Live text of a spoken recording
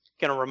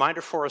Again, a reminder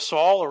for us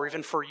all, or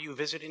even for you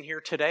visiting here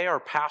today, our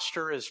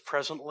pastor is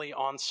presently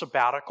on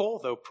sabbatical,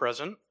 though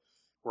present.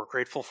 We're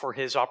grateful for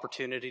his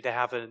opportunity to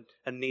have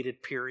a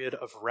needed period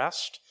of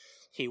rest.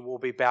 He will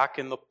be back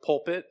in the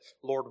pulpit,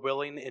 Lord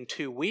willing, in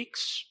 2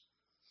 weeks.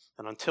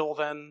 And until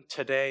then,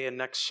 today and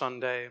next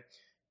Sunday,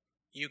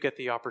 you get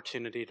the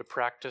opportunity to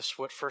practice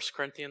what 1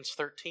 Corinthians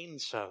 13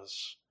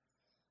 says,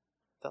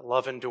 that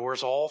love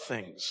endures all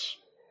things,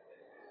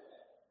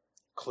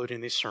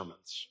 including these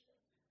sermons.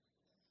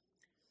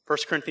 1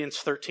 Corinthians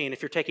 13,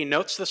 if you're taking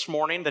notes this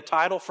morning, the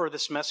title for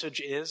this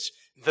message is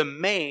The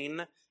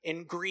Main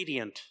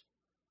Ingredient.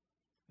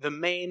 The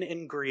main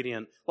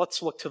ingredient.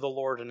 Let's look to the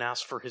Lord and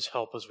ask for His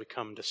help as we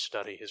come to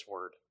study His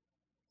Word.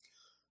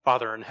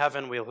 Father in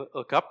heaven, we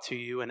look up to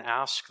you and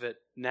ask that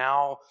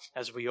now,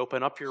 as we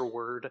open up your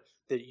Word,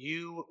 that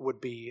you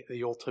would be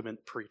the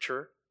ultimate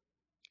preacher,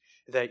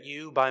 that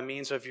you, by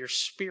means of your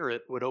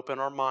Spirit, would open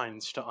our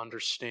minds to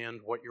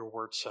understand what your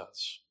Word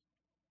says.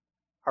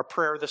 Our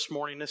prayer this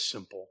morning is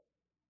simple.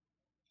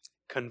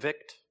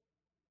 Convict,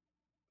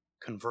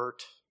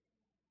 convert,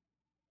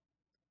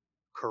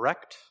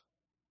 correct,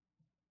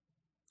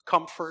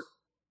 comfort,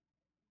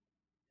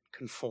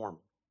 conform.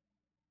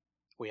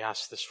 We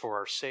ask this for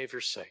our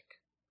Savior's sake.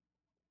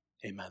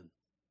 Amen.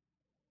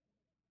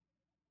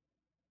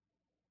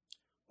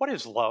 What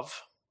is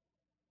love?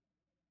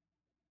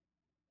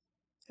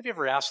 Have you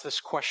ever asked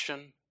this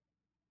question?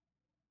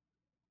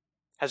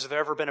 Has there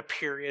ever been a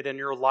period in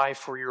your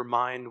life where your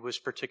mind was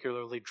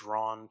particularly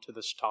drawn to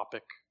this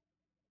topic?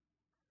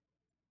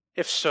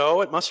 If so,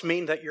 it must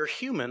mean that you're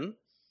human,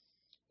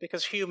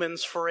 because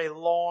humans for a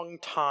long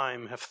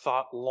time have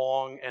thought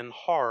long and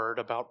hard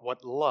about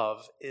what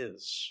love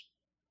is.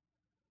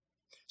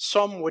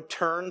 Some would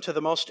turn to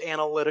the most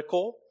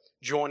analytical,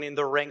 joining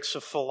the ranks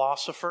of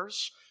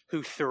philosophers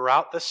who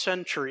throughout the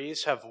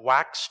centuries have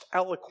waxed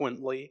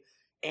eloquently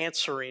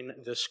answering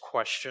this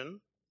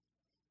question.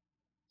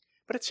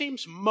 But it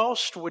seems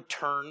most would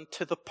turn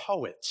to the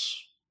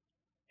poets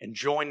and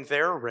join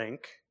their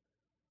rank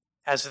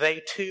as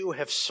they too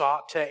have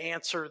sought to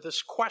answer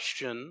this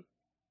question,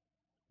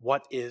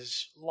 what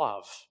is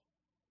love?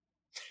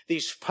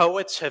 These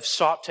poets have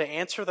sought to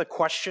answer the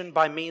question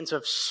by means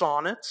of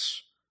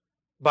sonnets,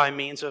 by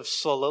means of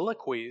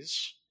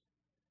soliloquies,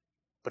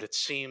 but it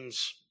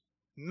seems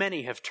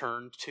many have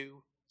turned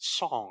to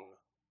song,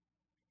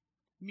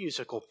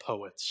 musical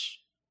poets.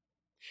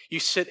 You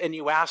sit and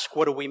you ask,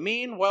 what do we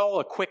mean? Well,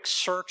 a quick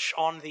search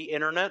on the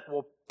internet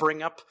will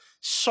bring up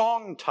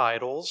song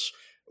titles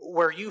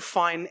where you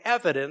find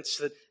evidence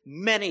that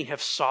many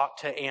have sought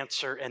to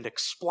answer and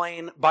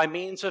explain by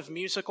means of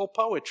musical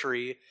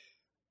poetry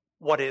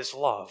what is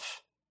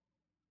love.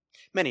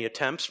 Many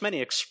attempts,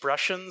 many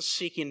expressions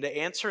seeking to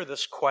answer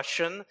this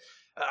question.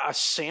 A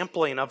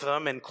sampling of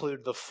them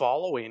include the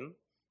following: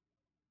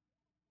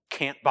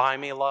 can't buy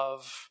me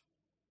love,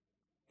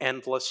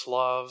 endless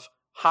love,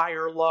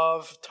 higher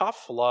love,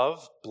 tough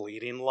love,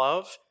 bleeding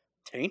love,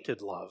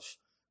 tainted love,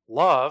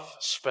 love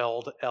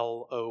spelled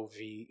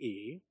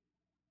L-O-V-E,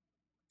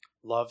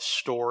 love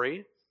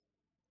story,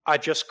 I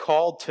just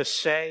called to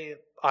say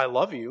I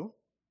love you,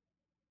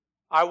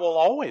 I will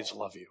always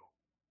love you.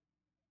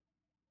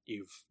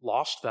 You've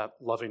lost that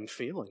loving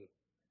feeling.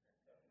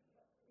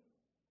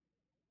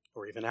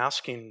 Or even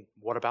asking,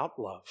 what about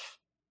love?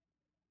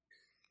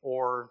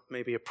 Or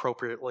maybe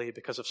appropriately,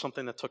 because of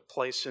something that took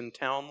place in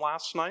town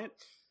last night,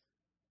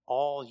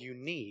 all you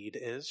need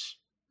is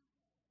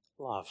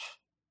love.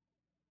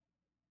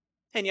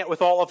 And yet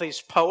with all of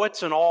these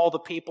poets and all the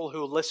people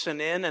who listen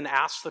in and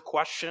ask the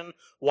question,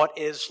 what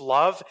is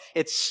love?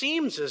 It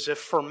seems as if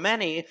for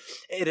many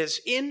it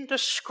is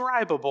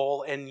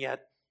indescribable and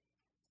yet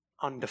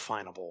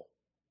undefinable.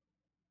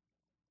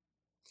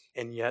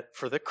 And yet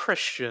for the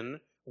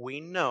Christian,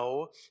 we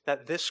know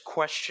that this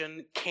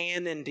question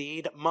can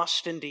indeed,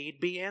 must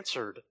indeed be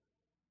answered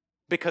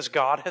because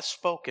God has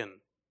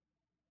spoken.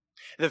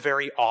 The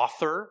very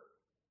author,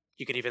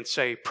 you could even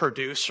say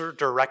producer,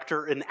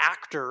 director, and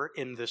actor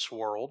in this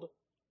world,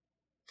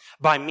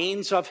 by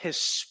means of his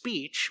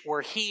speech,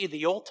 where he,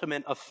 the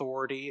ultimate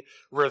authority,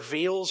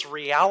 reveals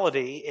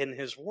reality in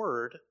his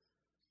word,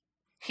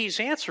 he's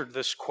answered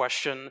this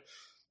question.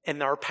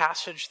 In our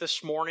passage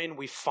this morning,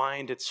 we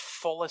find its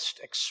fullest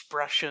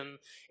expression,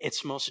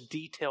 its most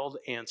detailed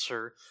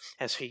answer,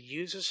 as he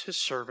uses his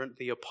servant,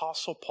 the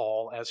Apostle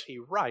Paul, as he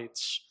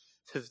writes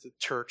to the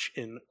church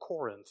in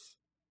Corinth.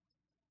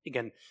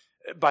 Again,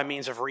 by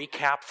means of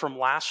recap from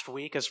last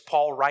week, as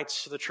Paul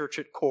writes to the church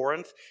at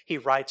Corinth, he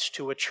writes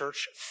to a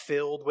church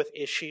filled with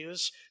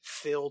issues,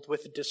 filled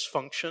with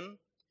dysfunction.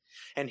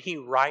 And he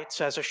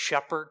writes as a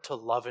shepherd to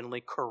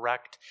lovingly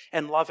correct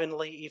and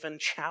lovingly even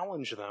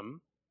challenge them.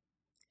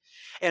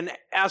 And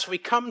as we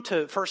come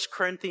to 1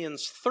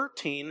 Corinthians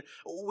 13,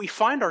 we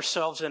find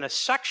ourselves in a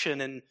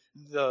section in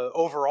the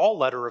overall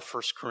letter of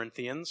 1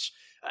 Corinthians,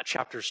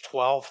 chapters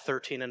 12,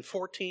 13, and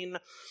 14,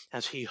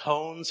 as he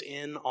hones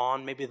in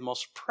on maybe the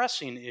most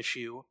pressing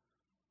issue,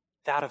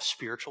 that of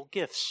spiritual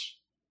gifts.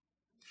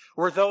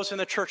 Where those in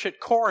the church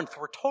at Corinth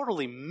were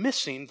totally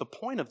missing the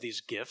point of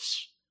these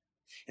gifts.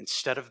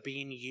 Instead of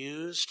being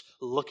used,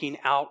 looking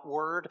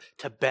outward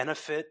to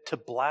benefit, to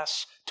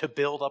bless, to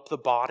build up the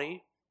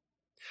body,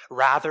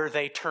 rather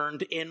they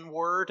turned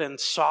inward and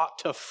sought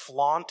to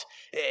flaunt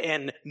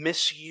and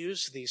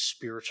misuse these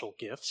spiritual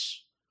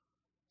gifts.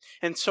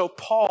 And so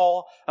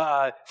Paul,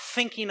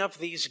 thinking of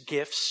these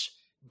gifts,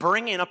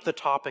 bringing up the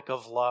topic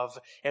of love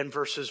in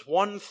verses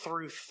 1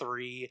 through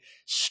 3,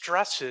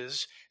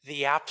 stresses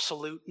the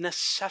absolute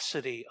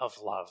necessity of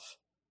love.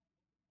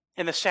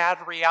 And the sad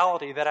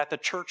reality that at the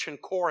church in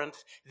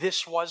Corinth,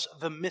 this was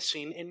the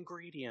missing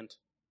ingredient.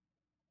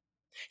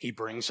 He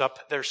brings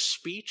up their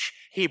speech,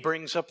 he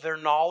brings up their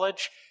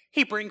knowledge,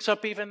 he brings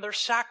up even their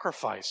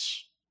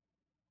sacrifice.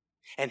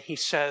 And he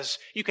says,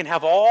 you can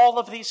have all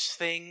of these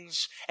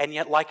things, and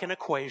yet like an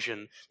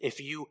equation, if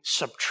you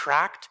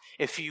subtract,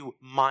 if you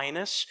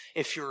minus,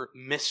 if you're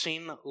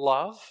missing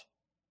love,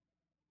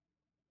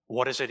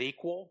 what does it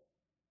equal?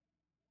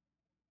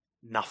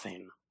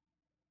 Nothing.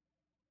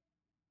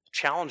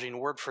 Challenging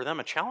word for them,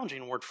 a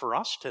challenging word for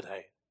us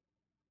today.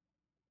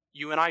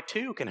 You and I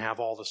too can have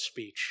all the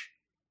speech,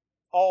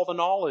 all the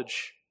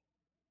knowledge,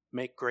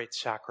 make great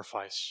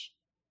sacrifice.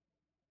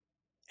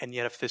 And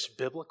yet if this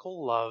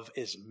biblical love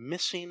is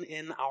missing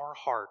in our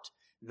heart,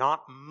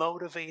 not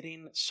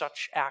motivating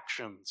such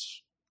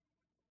actions,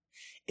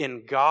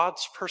 in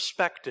God's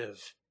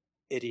perspective,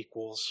 it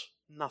equals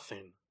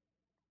nothing.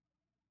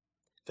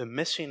 The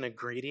missing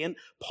ingredient,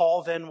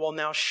 Paul then will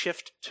now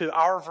shift to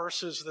our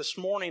verses this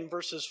morning,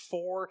 verses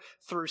 4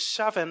 through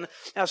 7.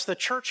 As the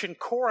church in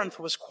Corinth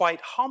was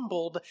quite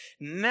humbled,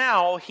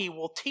 now he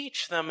will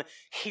teach them,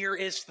 here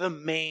is the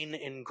main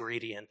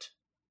ingredient.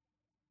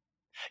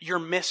 You're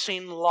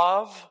missing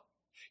love.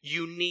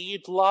 You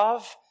need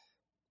love.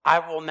 I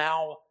will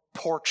now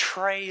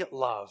portray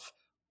love,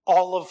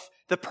 all of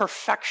the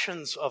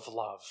perfections of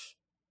love,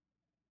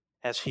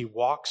 as he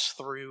walks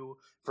through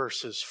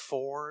verses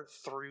 4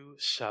 through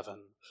 7.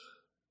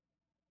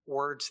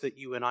 Words that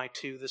you and I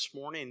too this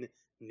morning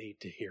need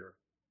to hear.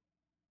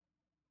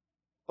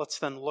 Let's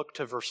then look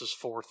to verses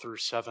 4 through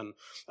 7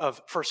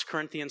 of 1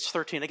 Corinthians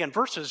 13. Again,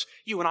 verses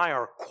you and I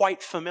are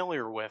quite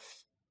familiar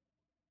with,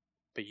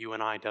 but you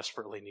and I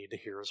desperately need to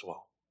hear as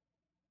well.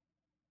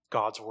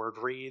 God's word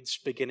reads,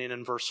 beginning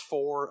in verse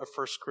 4 of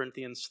 1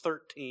 Corinthians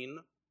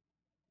 13,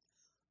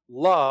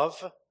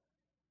 love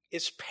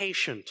is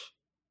patient.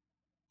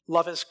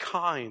 Love is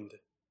kind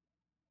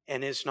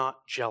and is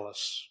not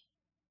jealous.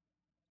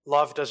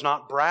 Love does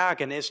not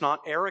brag and is not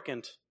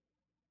arrogant,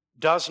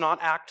 does not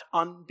act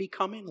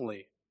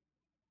unbecomingly.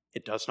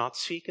 It does not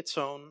seek its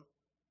own,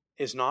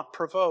 is not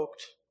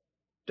provoked,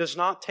 does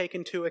not take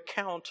into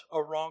account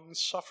a wrong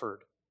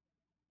suffered,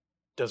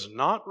 does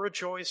not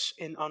rejoice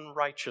in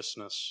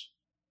unrighteousness,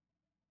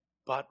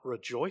 but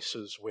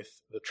rejoices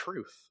with the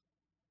truth,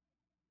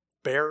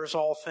 bears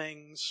all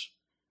things,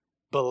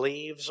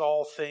 believes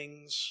all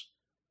things,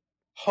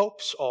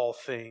 hopes all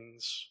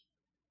things,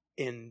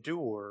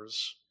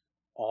 endures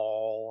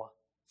all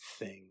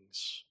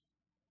things.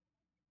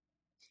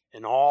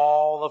 In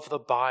all of the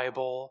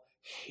Bible,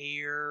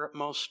 here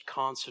most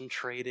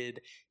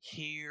concentrated,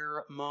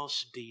 here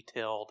most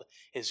detailed,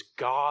 is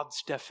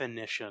God's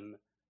definition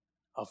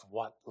of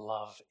what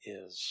love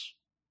is.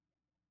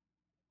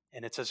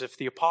 And it's as if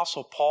the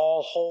Apostle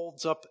Paul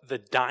holds up the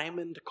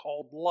diamond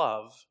called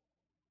love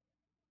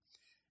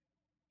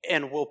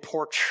and will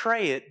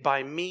portray it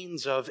by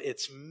means of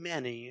its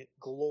many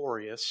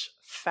glorious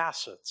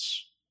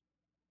facets.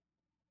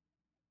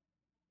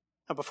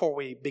 Now, before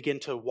we begin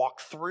to walk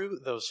through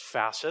those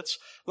facets,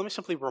 let me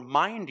simply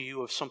remind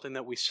you of something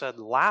that we said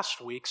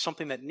last week,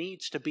 something that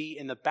needs to be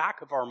in the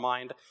back of our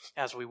mind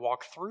as we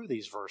walk through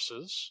these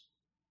verses.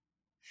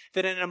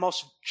 That in a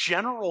most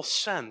general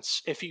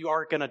sense, if you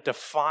are going to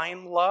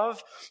define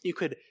love, you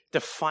could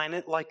define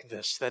it like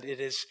this, that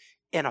it is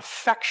an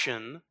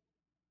affection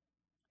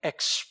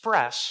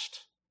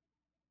expressed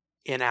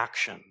in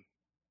action.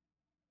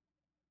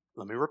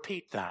 Let me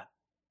repeat that.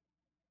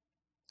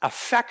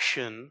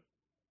 Affection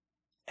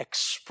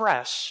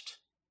expressed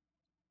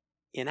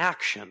in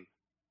action.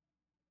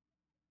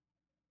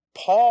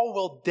 Paul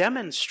will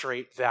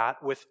demonstrate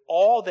that with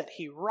all that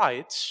he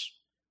writes.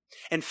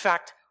 In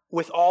fact,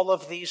 with all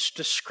of these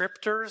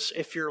descriptors,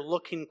 if you're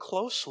looking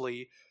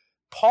closely,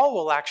 Paul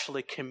will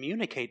actually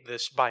communicate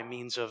this by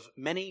means of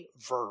many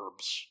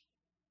verbs.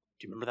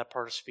 Do you remember that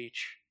part of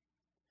speech?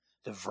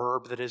 The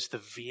verb that is the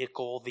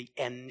vehicle, the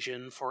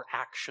engine for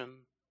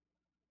action.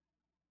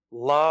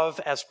 Love,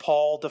 as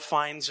Paul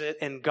defines it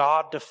and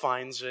God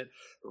defines it,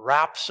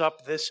 wraps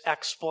up this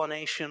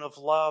explanation of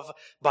love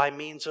by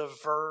means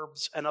of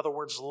verbs. In other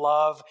words,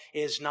 love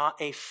is not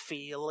a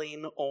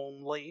feeling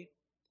only.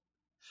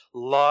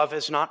 Love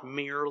is not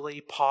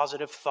merely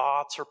positive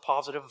thoughts or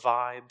positive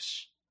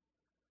vibes.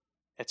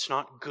 It's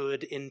not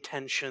good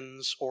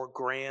intentions or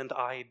grand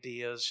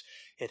ideas.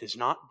 It is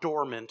not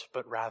dormant,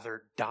 but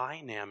rather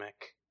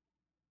dynamic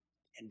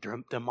and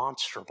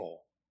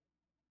demonstrable.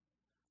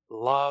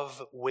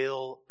 Love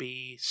will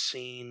be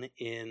seen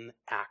in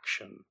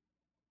action.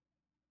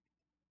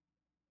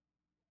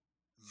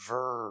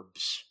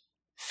 Verbs,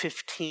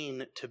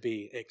 15 to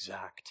be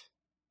exact.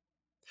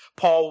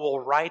 Paul will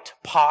write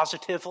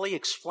positively,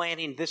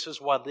 explaining this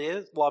is what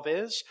love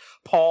is.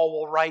 Paul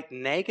will write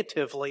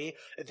negatively,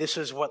 this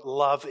is what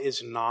love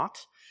is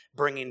not,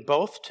 bringing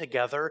both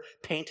together,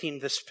 painting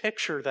this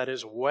picture that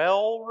is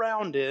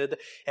well-rounded,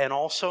 and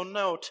also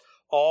note,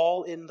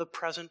 all in the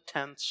present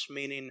tense,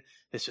 meaning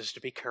this is to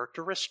be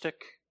characteristic,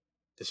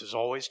 this is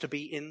always to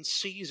be in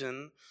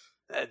season,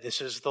 this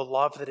is the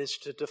love that is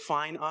to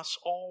define us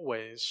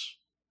always.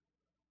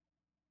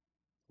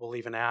 We'll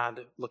even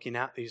add, looking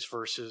at these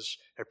verses,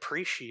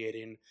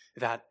 appreciating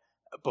that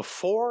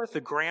before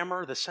the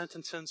grammar, the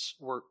sentences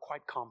were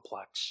quite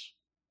complex.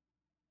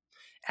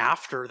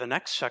 After, the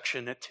next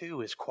section, it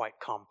too is quite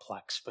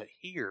complex. But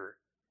here,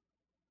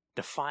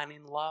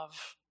 defining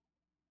love,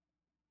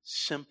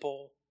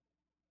 simple,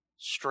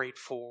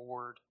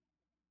 straightforward,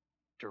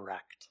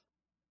 direct.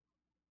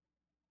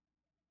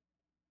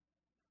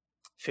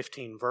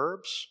 15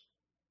 verbs.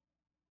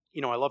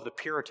 You know, I love the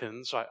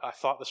Puritans. I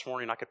thought this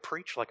morning I could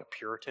preach like a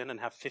Puritan and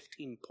have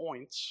 15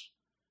 points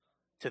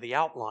to the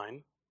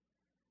outline.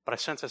 But I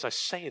sense as I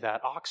say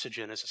that,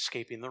 oxygen is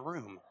escaping the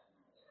room.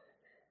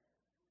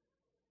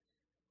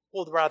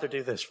 We'll rather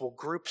do this. We'll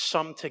group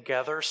some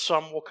together.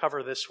 Some we'll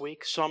cover this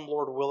week. Some,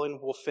 Lord willing,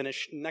 we'll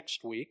finish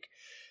next week.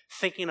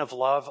 Thinking of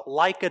love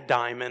like a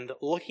diamond,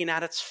 looking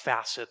at its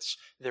facets.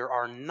 There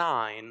are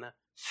 9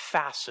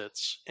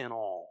 facets in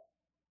all.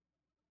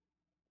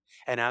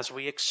 And as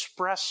we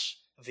express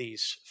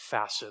these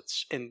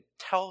facets and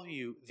tell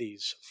you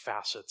these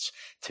facets,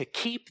 to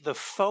keep the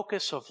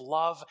focus of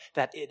love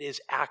that it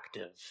is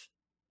active,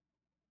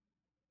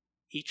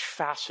 each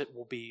facet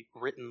will be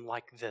written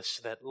like this,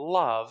 that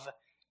love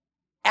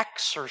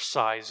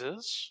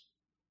exercises,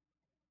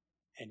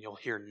 and you'll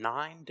hear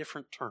 9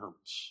 different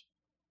terms,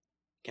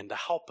 again, to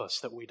help us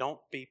that we don't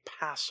be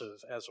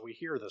passive as we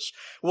hear this.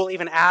 We'll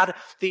even add,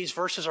 these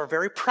verses are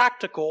very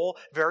practical,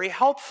 very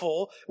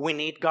helpful. We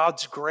need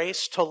God's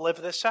grace to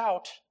live this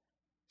out.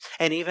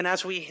 And even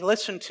as we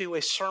listen to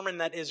a sermon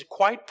that is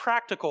quite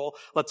practical,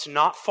 let's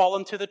not fall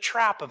into the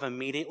trap of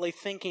immediately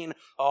thinking,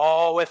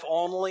 oh, if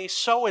only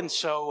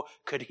so-and-so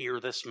could hear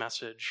this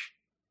message.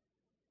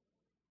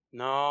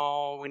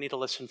 No, we need to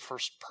listen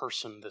first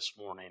person this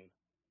morning.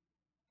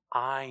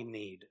 I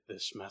need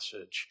this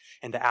message.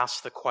 And to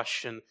ask the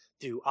question,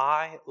 do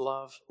I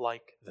love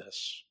like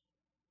this?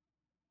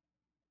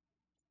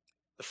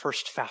 The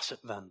first facet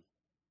then,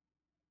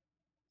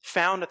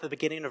 found at the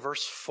beginning of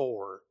verse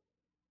 4.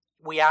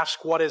 We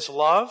ask, what is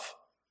love?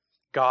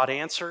 God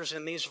answers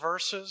in these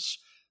verses,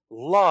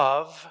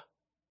 love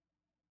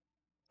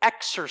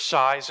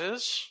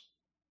exercises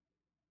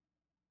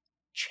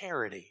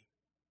charity.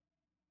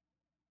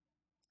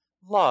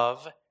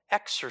 Love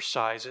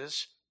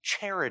exercises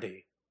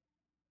charity.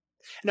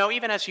 Now,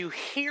 even as you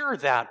hear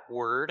that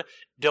word,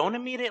 don't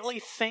immediately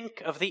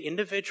think of the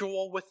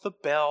individual with the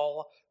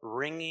bell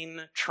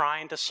ringing,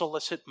 trying to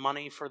solicit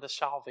money for the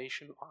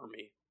Salvation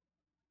Army.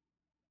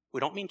 We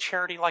don't mean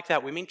charity like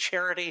that. We mean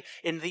charity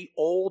in the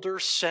older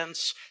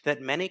sense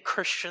that many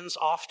Christians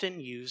often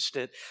used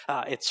it.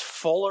 It's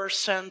fuller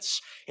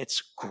sense,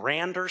 it's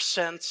grander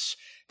sense,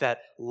 that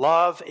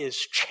love is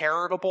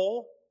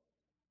charitable.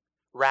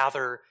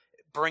 Rather,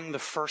 bring the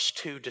first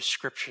 2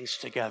 descriptions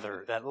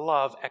together, that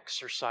love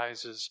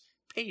exercises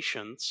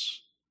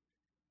patience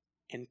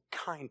and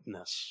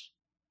kindness.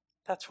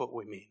 That's what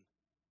we mean.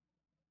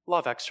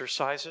 Love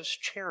exercises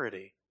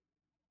charity.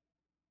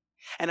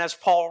 And as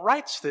Paul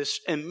writes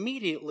this,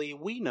 immediately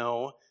we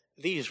know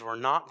these were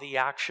not the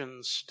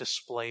actions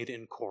displayed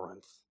in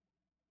Corinth.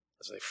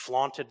 As they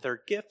flaunted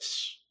their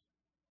gifts,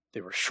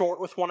 they were short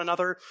with one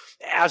another.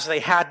 As they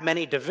had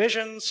many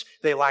divisions,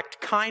 they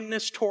lacked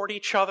kindness toward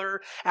each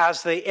other.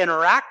 As they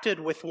interacted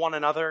with one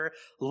another,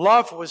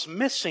 love was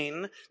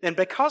missing. And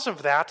because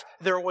of that,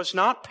 there was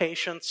not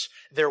patience,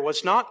 there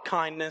was not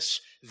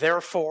kindness,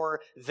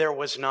 therefore there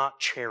was not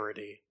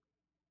charity.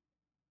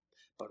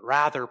 But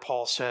rather,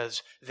 Paul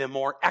says, the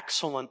more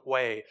excellent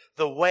way,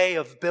 the way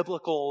of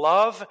biblical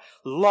love,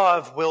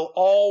 love will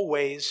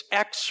always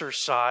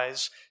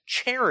exercise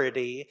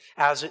charity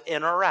as it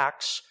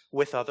interacts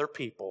with other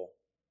people.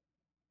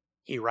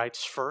 He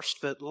writes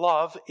first that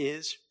love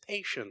is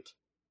patient,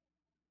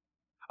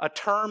 a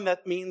term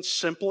that means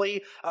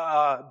simply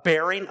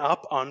bearing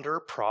up under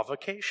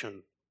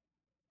provocation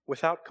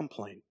without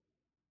complaint.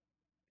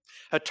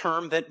 A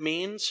term that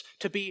means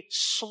to be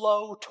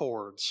slow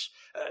towards,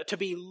 to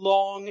be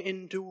long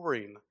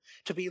enduring,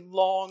 to be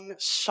long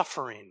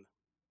suffering.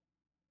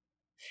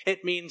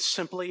 It means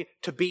simply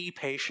to be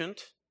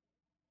patient,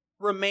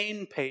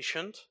 remain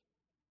patient,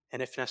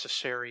 and if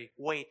necessary,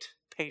 wait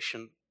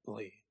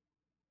patiently.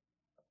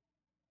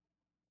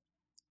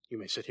 You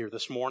may sit here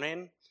this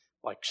morning,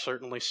 like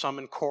certainly some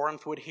in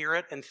Corinth would hear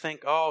it and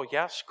think, oh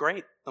yes,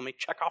 great, let me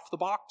check off the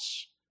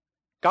box.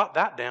 Got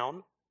that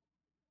down.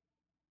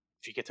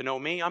 If you get to know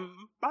me,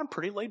 I'm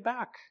pretty laid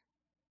back.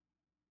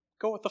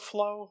 Go with the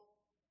flow,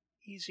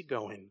 easy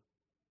going.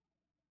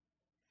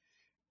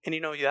 And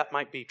you know, that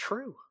might be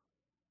true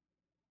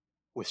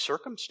with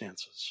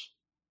circumstances.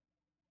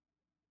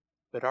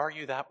 But are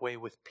you that way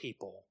with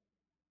people?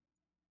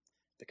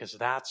 Because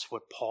that's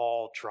what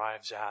Paul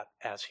drives at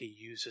as he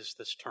uses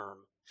this term.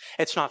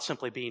 It's not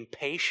simply being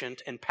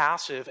patient and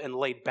passive and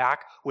laid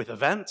back with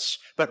events,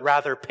 but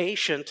rather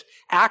patient,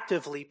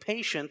 actively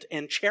patient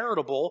and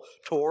charitable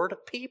toward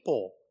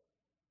people.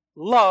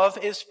 Love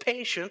is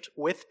patient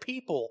with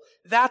people.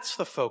 That's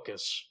the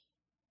focus.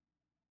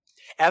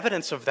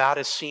 Evidence of that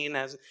is seen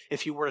as,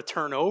 if you were to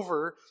turn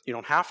over, you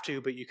don't have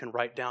to, but you can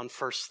write down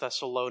 1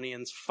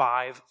 Thessalonians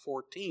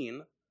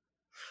 5:14.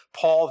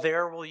 Paul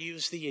there will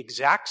use the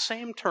exact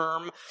same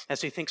term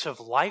as he thinks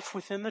of life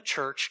within the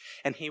church,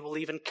 and he will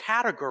even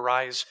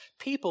categorize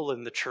people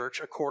in the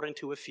church according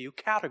to a few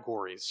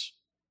categories.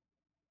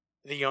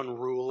 The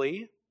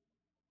unruly,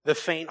 the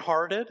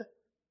faint-hearted,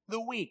 the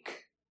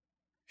weak.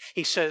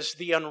 He says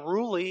the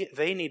unruly,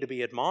 they need to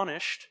be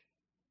admonished.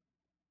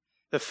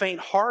 The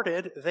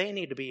faint-hearted, they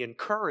need to be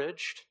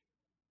encouraged.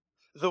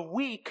 The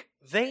weak,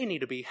 they need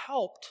to be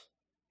helped.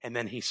 And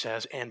then he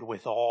says, and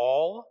with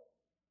all,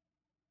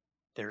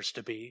 there's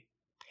to be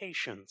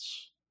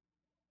patience.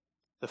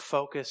 The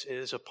focus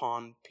is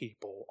upon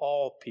people,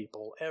 all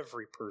people,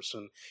 every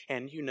person.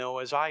 And you know,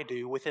 as I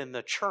do, within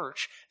the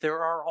church,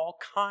 there are all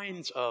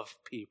kinds of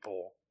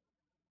people,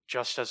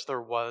 just as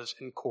there was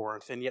in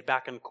Corinth. And yet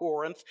back in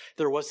Corinth,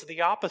 there was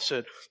the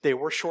opposite. They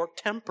were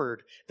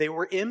short-tempered. They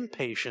were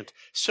impatient.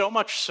 So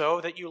much so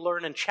that you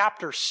learn in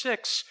chapter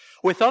 6,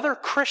 with other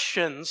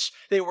Christians,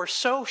 they were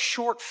so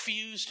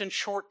short-fused and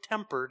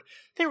short-tempered,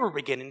 they were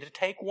beginning to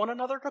take one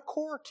another to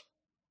court.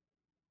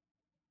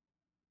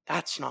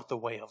 That's not the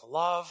way of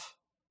love.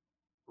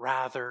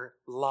 Rather,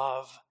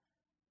 love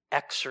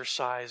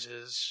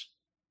exercises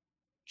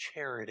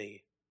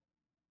charity.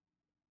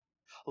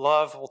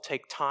 Love will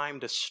take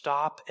time to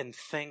stop and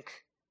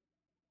think,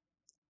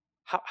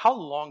 how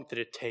long did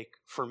it take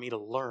for me to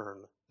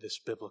learn this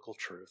biblical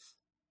truth?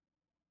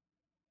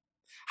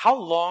 How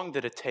long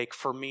did it take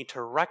for me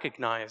to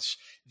recognize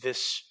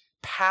this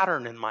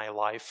pattern in my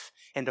life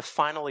and to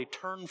finally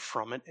turn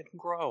from it and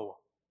grow?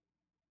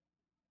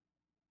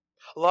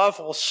 Love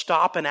will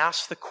stop and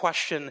ask the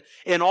question,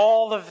 in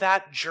all of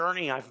that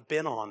journey I've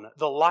been on,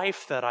 the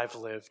life that I've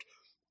lived,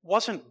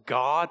 wasn't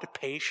God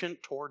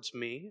patient towards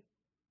me?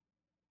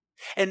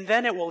 And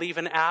then it will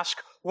even ask,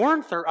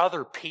 weren't there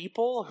other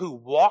people who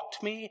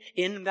walked me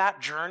in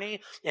that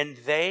journey and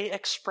they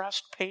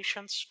expressed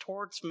patience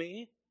towards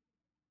me?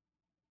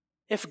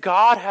 If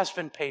God has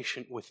been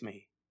patient with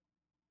me,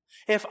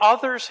 if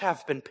others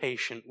have been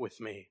patient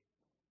with me,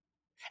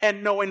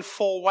 and knowing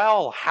full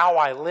well how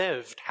I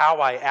lived, how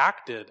I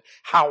acted,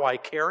 how I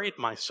carried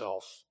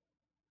myself,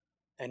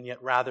 and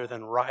yet rather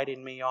than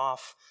writing me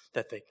off,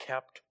 that they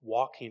kept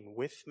walking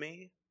with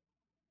me,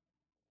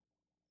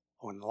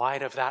 in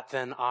light of that,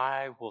 then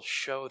I will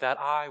show that,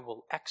 I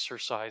will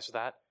exercise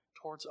that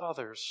towards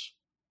others.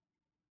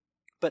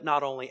 But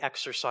not only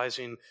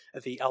exercising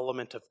the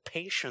element of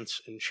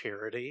patience in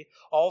charity,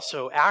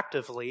 also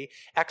actively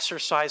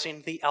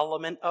exercising the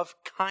element of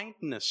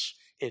kindness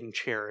in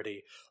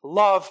charity.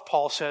 Love,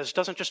 Paul says,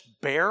 doesn't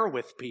just bear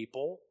with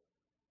people.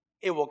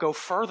 It will go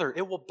further.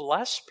 It will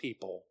bless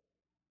people.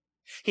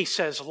 He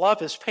says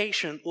love is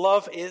patient.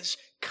 Love is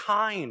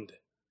kind.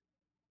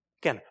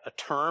 Again, a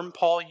term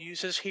Paul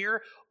uses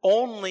here,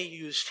 only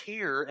used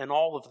here in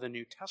all of the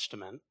New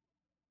Testament,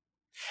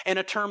 and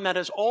a term that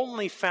is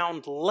only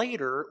found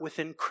later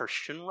within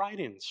Christian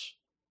writings.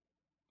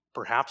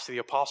 Perhaps the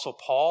Apostle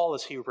Paul,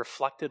 as he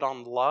reflected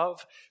on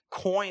love,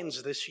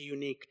 coins this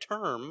unique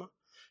term,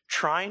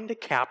 trying to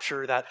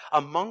capture that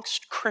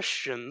amongst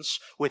Christians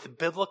with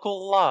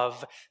biblical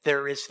love,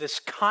 there is this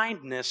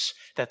kindness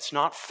that's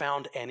not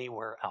found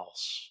anywhere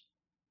else.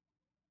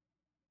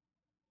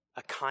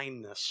 A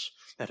kindness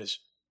that is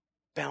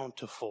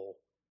bountiful,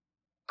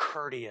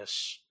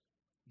 courteous,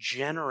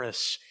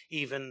 generous,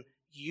 even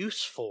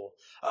useful.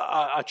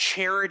 A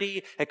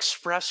charity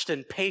expressed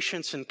in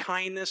patience and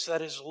kindness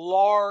that is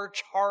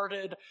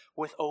large-hearted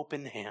with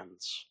open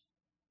hands.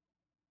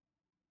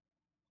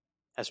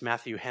 As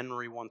Matthew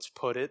Henry once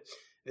put it,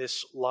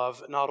 this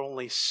love not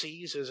only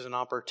seizes an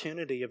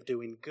opportunity of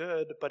doing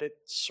good, but it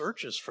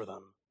searches for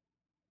them.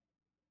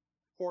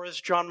 Or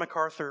as John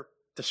MacArthur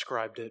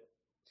described it,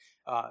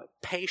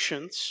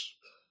 patience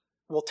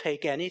will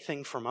take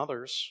anything from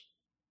others.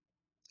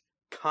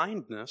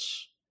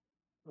 Kindness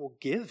will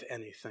give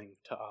anything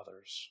to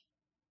others.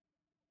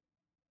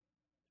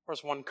 Or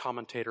as one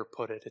commentator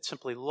put it, it's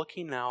simply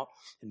looking out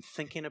and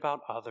thinking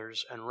about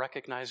others and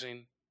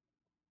recognizing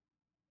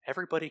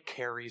everybody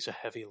carries a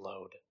heavy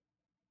load.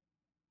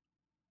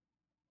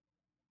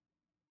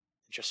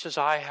 Just as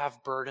I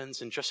have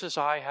burdens and just as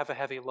I have a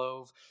heavy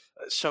load,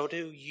 so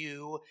do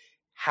you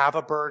have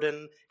a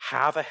burden,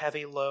 have a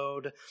heavy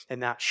load,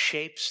 and that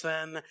shapes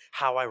then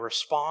how I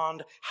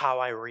respond, how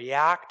I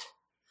react.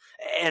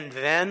 And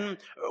then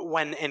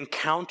when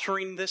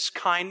encountering this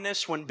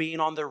kindness, when being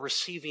on the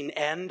receiving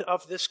end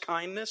of this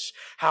kindness,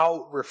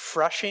 how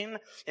refreshing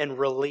and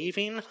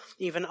relieving,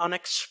 even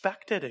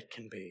unexpected it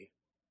can be.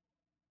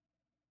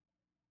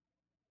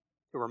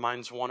 It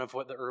reminds one of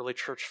what the early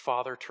church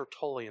father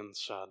Tertullian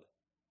said.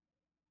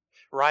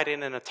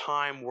 writing in a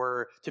time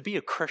where to be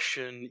a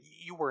Christian,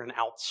 you were an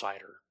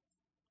outsider,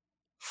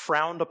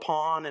 frowned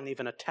upon and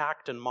even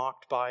attacked and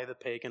mocked by the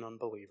pagan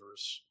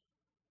unbelievers.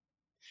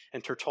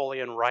 And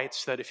Tertullian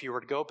writes that if you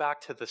were to go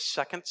back to the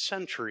 2nd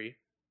century,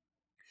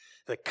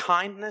 the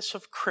kindness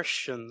of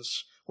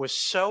Christians was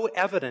so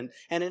evident,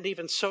 and it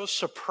even so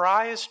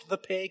surprised the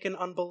pagan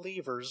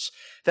unbelievers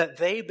that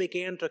they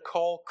began to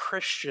call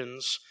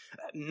Christians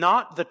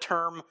not the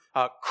term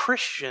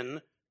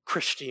Christian,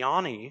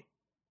 Christiani,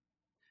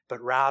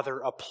 but rather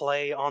a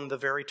play on the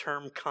very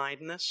term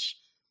kindness,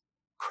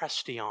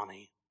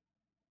 Christiani,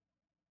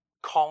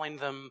 calling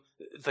them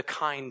the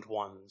kind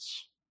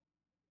ones.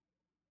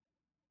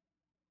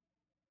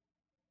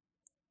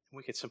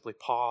 We could simply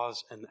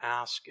pause and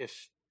ask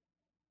if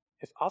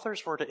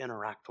others were to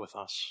interact with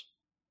us,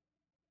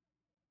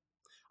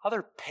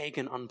 other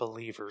pagan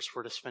unbelievers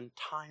were to spend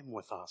time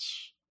with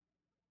us,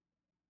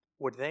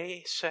 would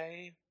they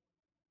say,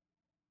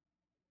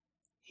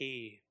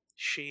 he,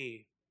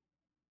 she,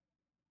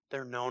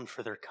 they're known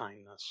for their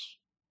kindness?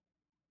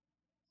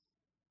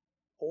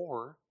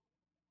 Or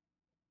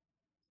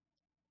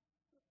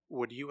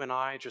would you and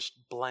I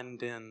just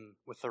blend in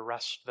with the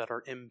rest that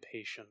are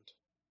impatient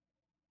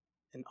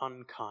and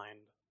unkind,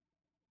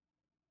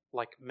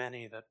 like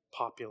many that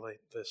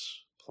populate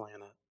this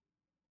planet?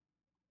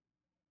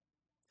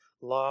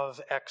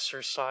 Love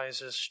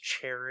exercises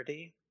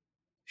charity,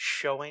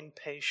 showing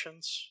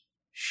patience,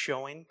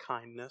 showing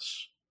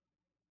kindness.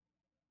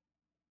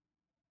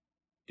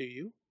 Do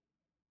you?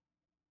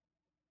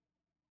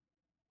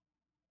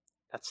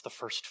 That's the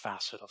first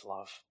facet of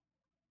love.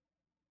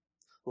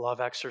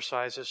 Love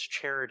exercises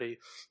charity.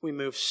 We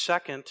move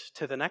second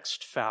to the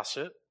next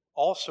facet,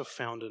 also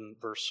found in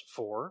verse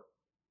 4.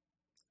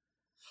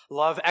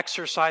 Love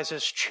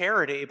exercises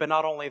charity, but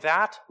not only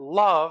that,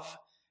 love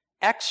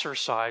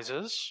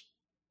exercises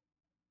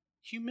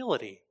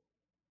humility.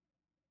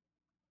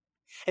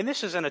 And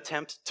this is an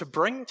attempt to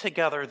bring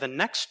together the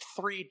next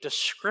 3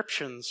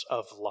 descriptions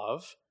of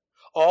love,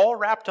 all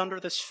wrapped under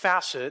this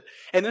facet.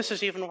 And this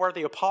is even where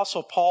the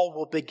Apostle Paul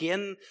will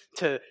begin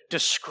to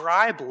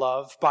describe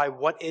love by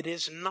what it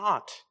is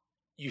not.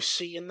 You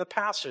see in the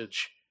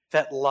passage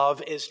that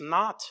love is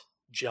not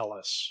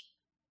jealous.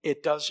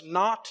 It does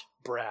not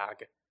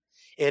brag.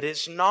 It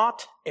is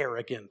not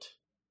arrogant.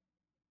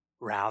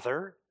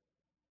 Rather,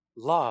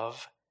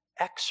 love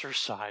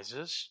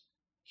exercises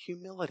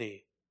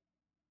humility.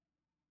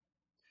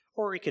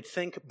 Or we could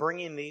think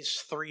bringing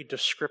these 3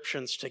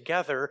 descriptions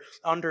together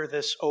under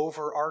this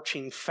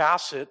overarching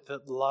facet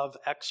that love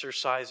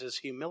exercises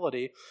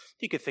humility.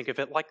 You could think of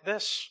it like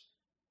this: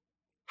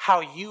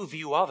 how you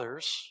view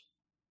others,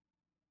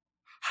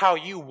 how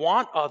you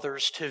want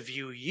others to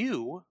view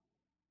you,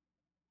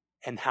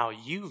 and how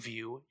you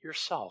view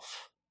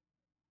yourself.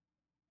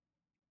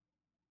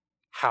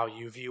 How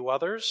you view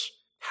others,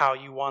 how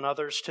you want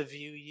others to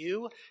view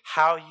you,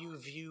 how you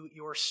view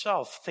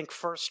yourself. Think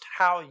first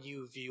how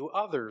you view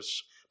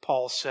others.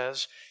 Paul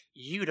says,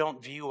 you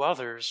don't view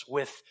others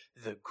with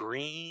the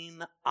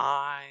green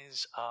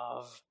eyes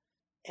of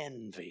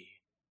envy.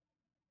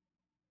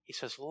 He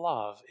says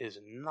love is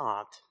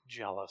not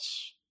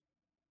jealous.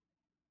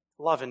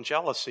 Love and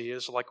jealousy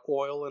is like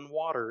oil and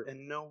water.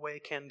 In no way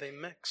can they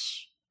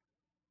mix.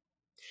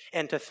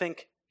 And to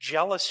think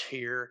jealous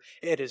here,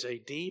 it is a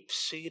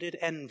deep-seated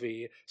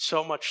envy,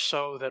 so much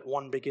so that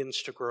one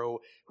begins to grow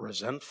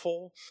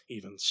resentful,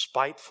 even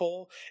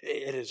spiteful.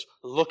 It is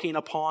looking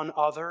upon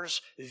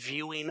others,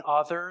 viewing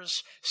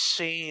others,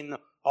 seeing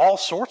all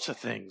sorts of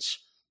things.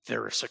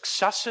 Their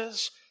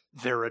successes,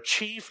 their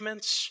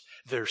achievements,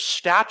 their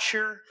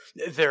stature,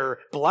 their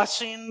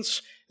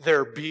blessings,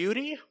 their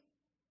beauty.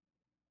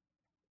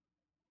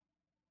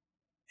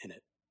 And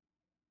it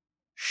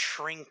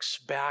shrinks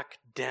back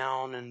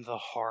down in the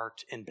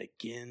heart and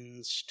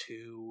begins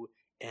to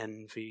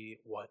envy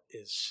what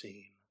is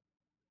seen.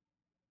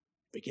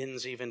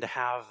 Begins even to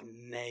have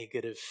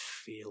negative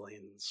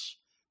feelings,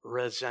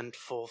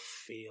 resentful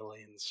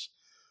feelings.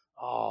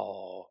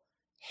 Oh,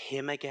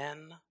 him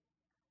again?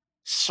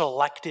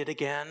 Selected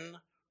again?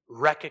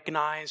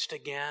 Recognized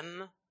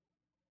again?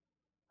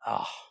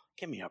 Oh,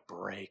 give me a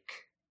break.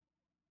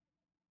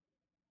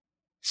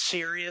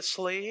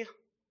 Seriously?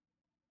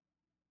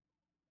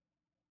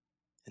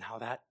 And how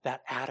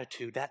that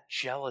attitude, that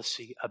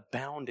jealousy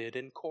abounded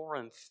in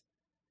Corinth.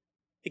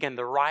 Again,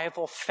 the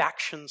rival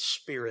faction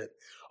spirit,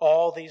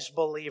 all these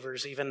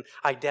believers even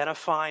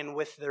identifying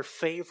with their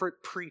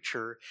favorite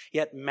preacher,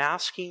 yet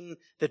masking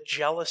the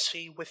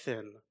jealousy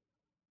within.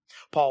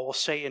 Paul will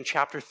say in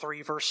chapter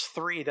 3, verse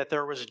 3, that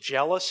there was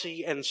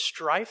jealousy and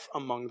strife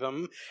among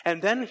them,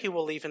 and then he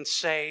will even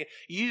say,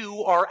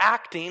 you are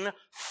acting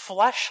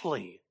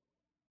fleshly.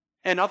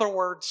 In other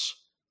words,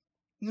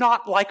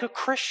 not like a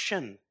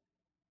Christian.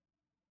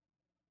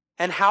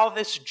 And how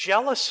this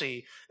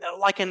jealousy,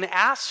 like an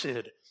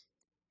acid,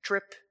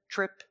 drip,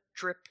 drip,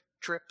 drip,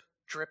 drip,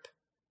 drip,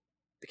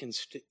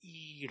 begins to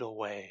eat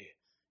away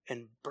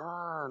and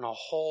burn a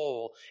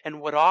hole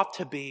in what ought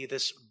to be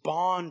this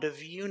bond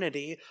of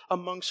unity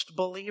amongst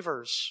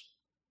believers.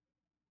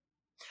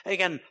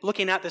 Again,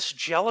 looking at this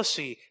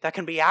jealousy that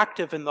can be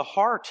active in the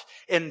heart,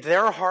 in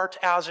their heart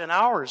as in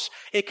ours.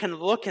 It can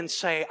look and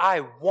say, I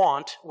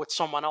want what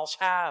someone else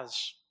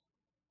has.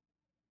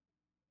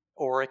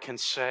 Or it can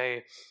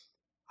say,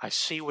 I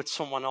see what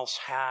someone else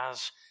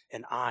has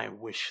and I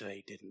wish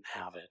they didn't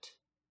have it.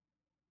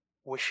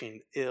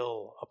 Wishing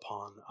ill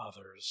upon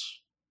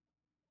others.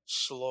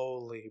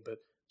 Slowly but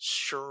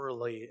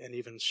surely and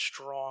even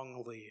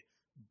strongly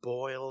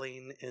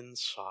boiling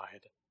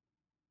inside.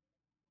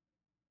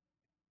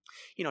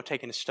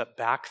 Taking a step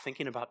back,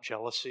 thinking about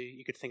jealousy,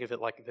 you could think of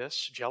it like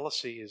this.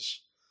 Jealousy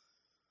it's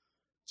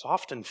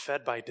often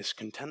fed by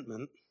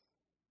discontentment.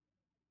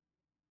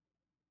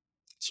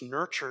 It's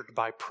nurtured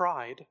by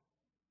pride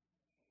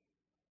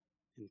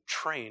and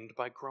trained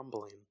by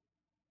grumbling.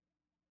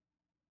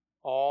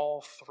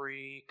 All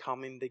three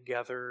coming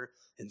together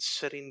and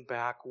sitting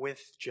back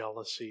with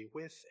jealousy,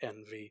 with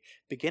envy,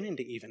 beginning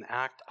to even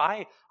act,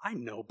 I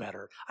know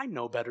better. I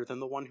know better than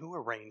the one who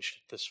arranged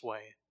it this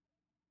way.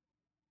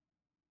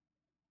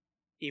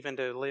 Even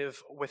to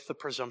live with the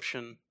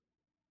presumption,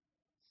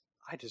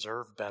 I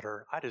deserve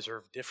better. I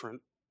deserve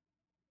different.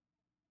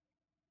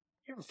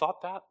 You ever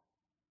thought that?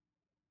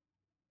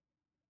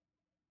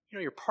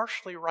 You're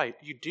partially right.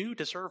 You do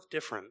deserve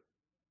different.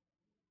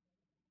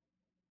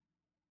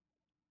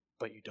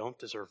 But you don't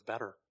deserve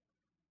better.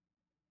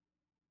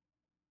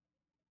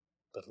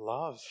 But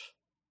love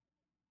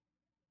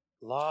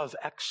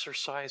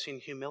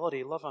exercising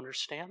humility, love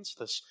understands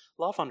this.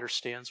 Love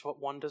understands what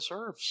one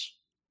deserves.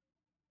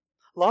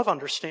 Love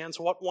understands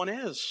what one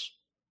is.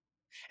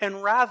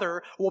 And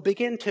rather will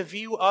begin to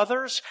view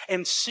others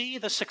and see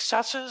the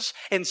successes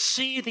and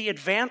see the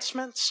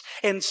advancements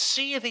and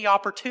see the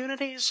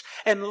opportunities.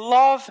 And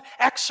love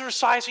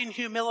exercising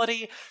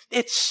humility,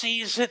 it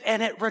sees it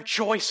and it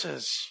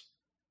rejoices.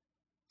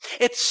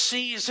 It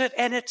sees it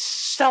and it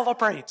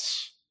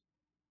celebrates.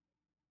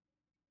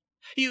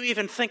 You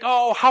even think,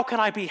 how can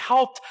I be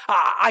helped?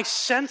 I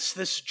sense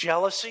this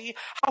jealousy.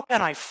 How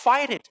can I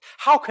fight it?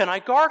 How can I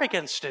guard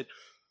against it?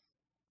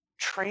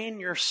 Train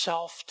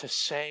yourself to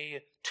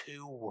say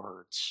 2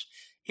 words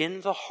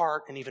in the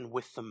heart and even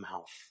with the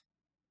mouth.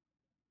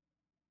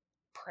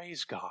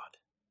 Praise God.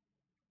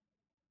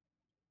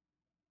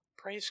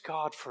 Praise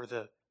God for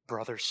the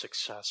brother's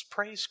success.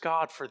 Praise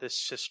God for this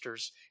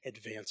sister's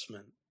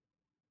advancement.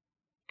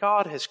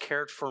 God has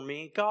cared for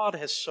me. God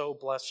has so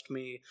blessed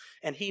me.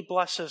 And He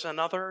blesses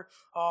another.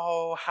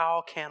 Oh,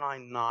 how can I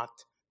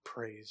not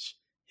praise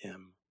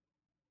Him?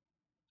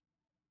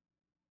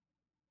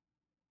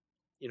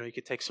 You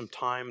could take some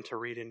time to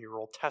read in your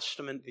Old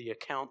Testament the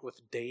account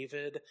with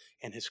David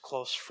and his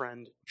close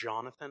friend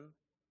Jonathan. Do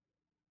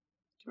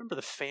you remember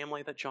the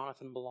family that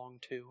Jonathan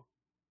belonged to?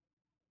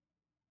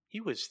 He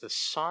was the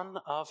son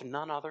of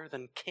none other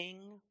than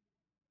King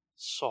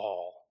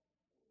Saul.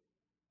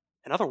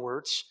 In other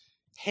words,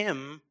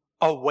 him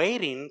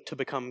awaiting to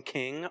become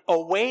king,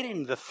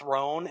 awaiting the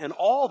throne and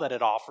all that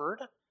it offered.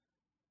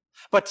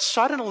 But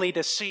suddenly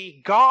to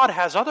see God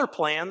has other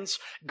plans,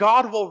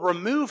 God will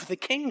remove the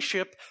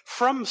kingship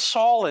from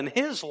Saul and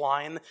his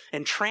line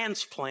and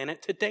transplant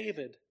it to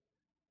David.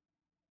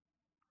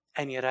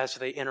 And yet as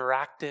they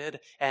interacted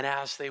and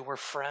as they were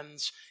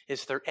friends,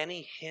 is there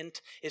any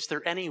hint, is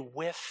there any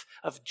whiff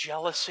of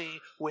jealousy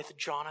with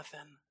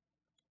Jonathan?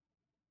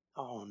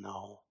 Oh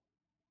no.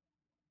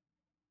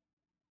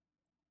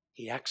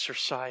 He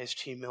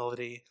exercised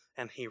humility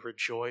and he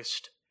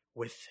rejoiced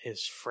with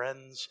his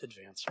friend's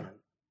advancement.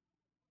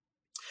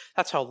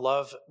 That's how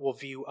love will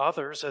view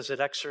others as it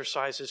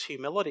exercises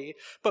humility.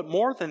 But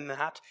more than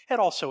that, it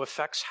also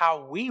affects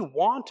how we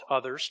want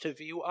others to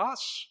view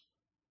us.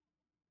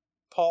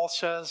 Paul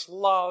says,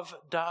 love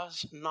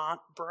does not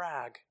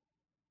brag.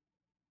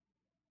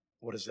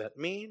 What does that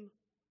mean?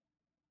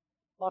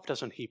 Love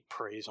doesn't heap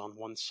praise on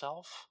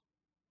oneself.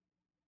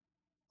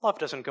 Love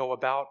doesn't go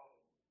about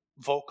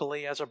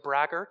vocally as a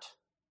braggart.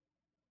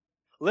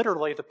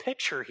 Literally, the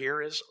picture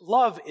here is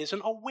love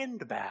isn't a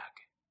windbag.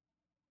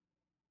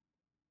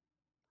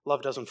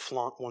 Love doesn't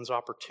flaunt one's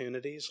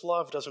opportunities.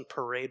 Love doesn't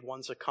parade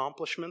one's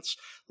accomplishments.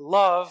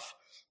 Love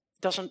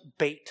doesn't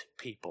bait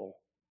people.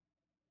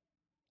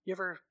 You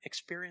ever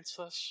experience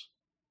this?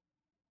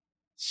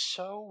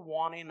 So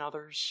wanting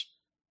others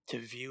to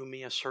view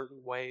me a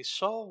certain way,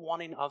 so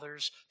wanting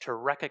others to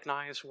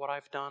recognize what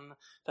I've done,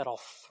 that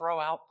I'll throw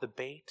out the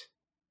bait.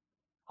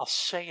 I'll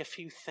say a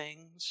few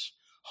things,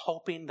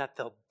 hoping that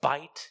they'll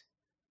bite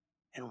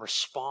and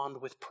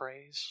respond with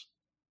praise.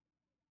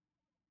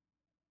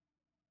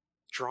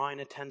 Drawing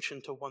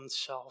attention to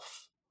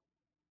oneself,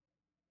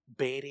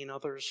 baiting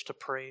others to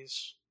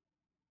praise.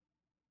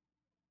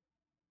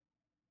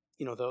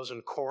 Those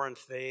in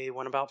Corinth, they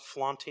went about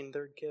flaunting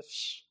their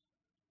gifts.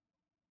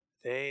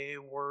 They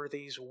were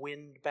these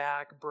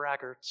windbag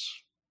braggarts.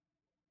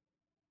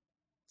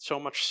 So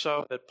much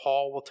so that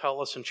Paul will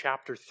tell us in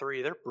chapter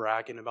 3, they're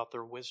bragging about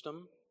their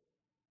wisdom.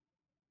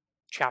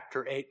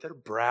 Chapter 8, they're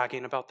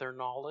bragging about their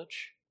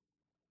knowledge.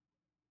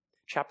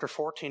 Chapter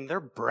 14, they're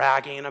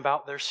bragging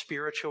about their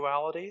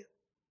spirituality.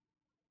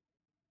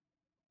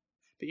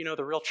 But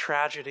the real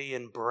tragedy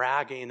in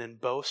bragging and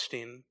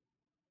boasting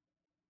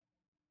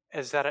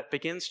is that it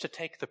begins to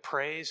take the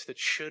praise that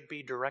should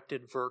be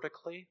directed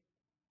vertically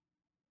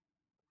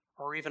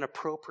or even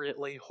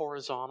appropriately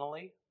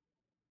horizontally,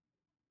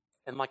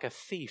 and like a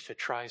thief, it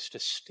tries to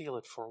steal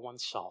it for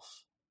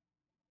oneself.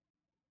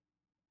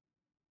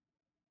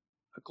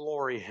 A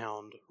glory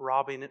hound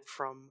robbing it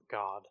from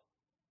God.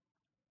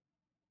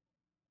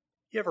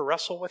 You ever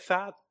wrestle with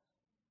that?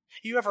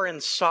 You ever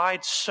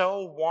inside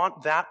so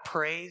want that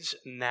praise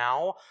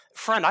now?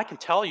 Friend, I can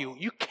tell you,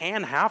 you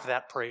can have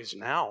that praise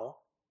now.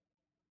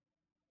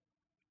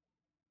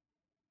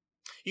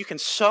 You can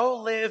so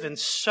live and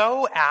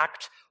so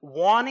act,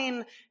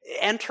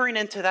 entering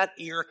into that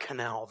ear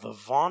canal, the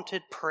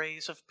vaunted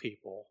praise of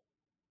people.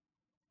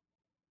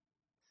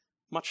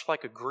 Much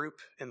like a group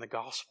in the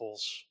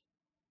Gospels,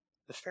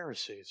 the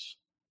Pharisees.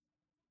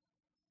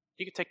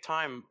 You could take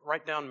time,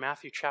 write down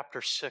Matthew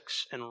chapter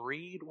 6 and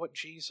read what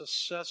Jesus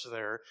says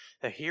there,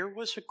 that here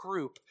was a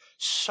group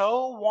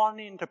so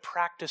wanting to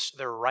practice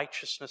their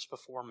righteousness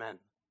before men,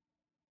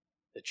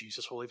 that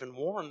Jesus will even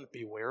warn,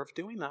 beware of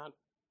doing that.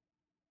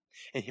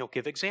 And he'll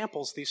give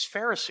examples. These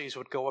Pharisees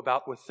would go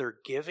about with their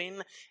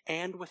giving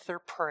and with their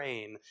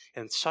praying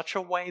in such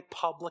a way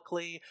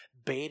publicly,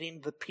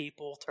 baiting the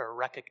people to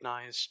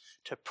recognize,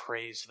 to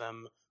praise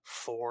them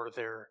for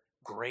their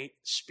great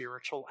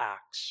spiritual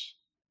acts.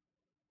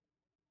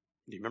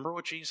 Do you remember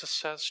what Jesus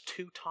says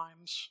 2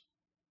 times?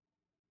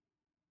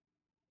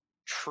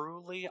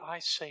 Truly I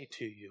say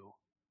to you,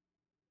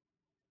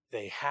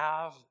 they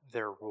have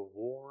their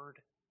reward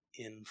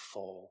in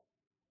full.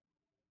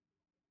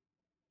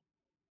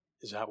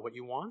 Is that what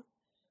you want?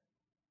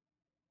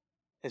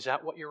 Is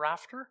that what you're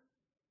after?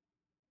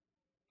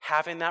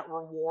 Having that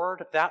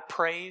reward, that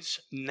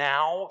praise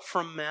now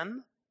from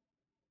men?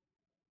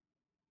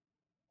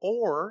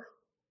 Or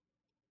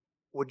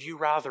would you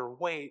rather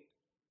wait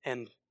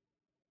and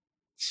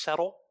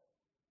settle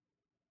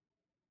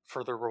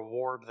for the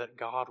reward that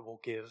God will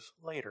give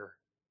later?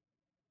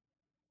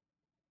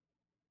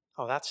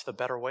 Oh, that's the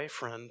better way,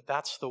 friend.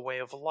 That's the way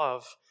of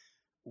love.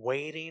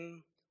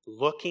 Waiting,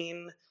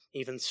 looking,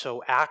 even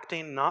so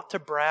acting, not to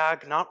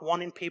brag, not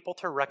wanting people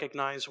to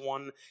recognize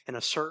one in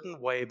a certain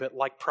way, but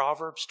like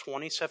Proverbs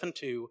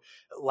 27:2,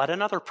 let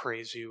another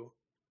praise you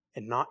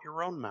and not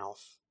your own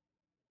mouth.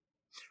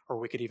 Or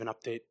we could even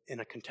update in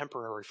a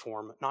contemporary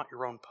form, not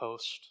your own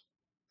post,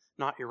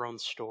 not your own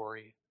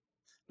story,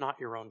 not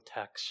your own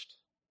text.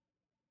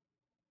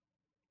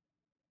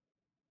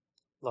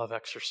 Love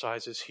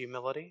exercises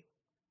humility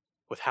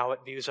with how it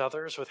views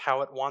others, with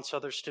how it wants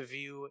others to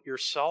view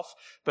yourself,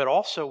 but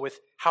also with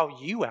how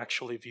you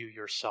actually view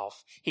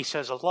yourself. He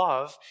says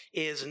love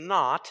is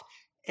not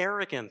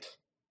arrogant.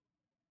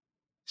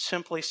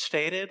 Simply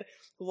stated,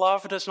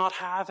 love does not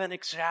have an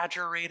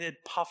exaggerated,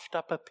 puffed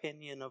up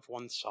opinion of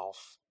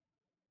oneself.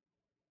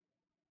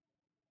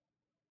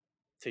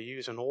 To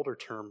use an older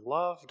term,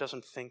 love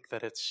doesn't think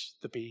that it's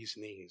the bee's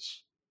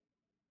knees.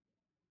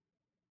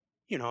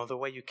 The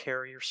way you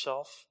carry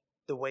yourself,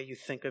 the way you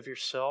think of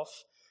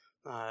yourself.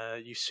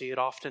 You see it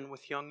often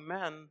with young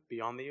men,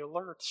 be on the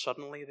alert.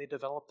 Suddenly they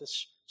develop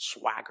this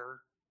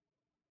swagger.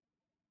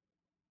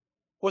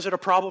 Was it a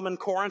problem in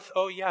Corinth?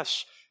 Oh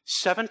yes.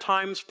 7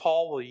 times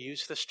Paul will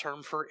use this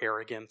term for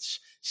arrogance,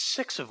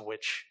 6 of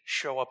which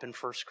show up in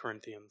 1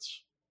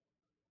 Corinthians.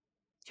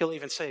 He'll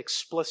even say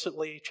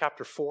explicitly,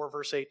 chapter 4,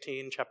 verse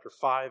 18, chapter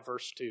 5,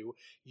 verse 2,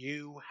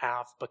 you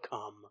have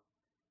become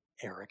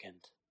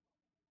arrogant.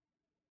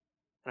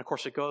 And of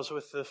course it goes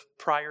with the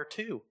prior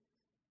 2.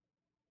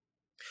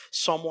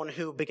 Someone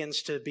who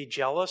begins to be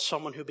jealous,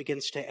 someone who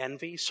begins to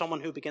envy,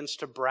 someone who begins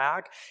to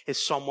brag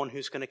is someone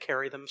who's going to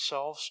carry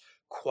themselves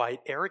quite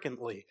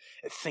arrogantly,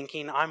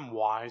 thinking I'm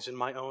wise in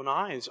my own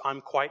eyes.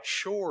 I'm quite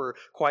sure,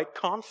 quite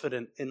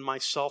confident in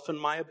myself and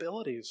my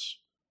abilities.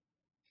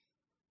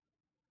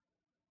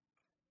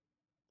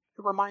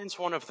 It reminds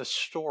one of the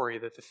story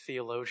that the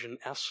theologian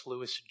S.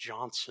 Lewis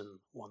Johnson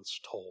once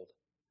told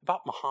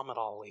about Muhammad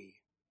Ali.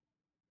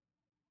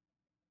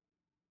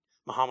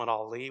 Muhammad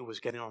Ali was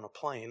getting on a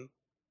plane,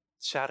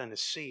 sat in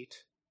his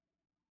seat.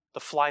 The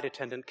flight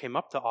attendant came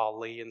up to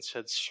Ali and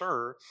said,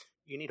 "Sir,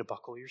 you need to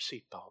buckle your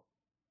seatbelt."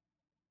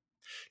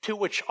 To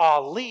which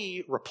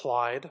Ali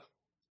replied,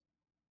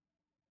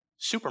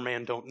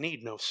 "Superman don't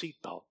need no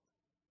seatbelt."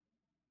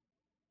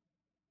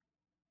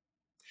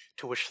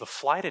 To which the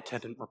flight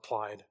attendant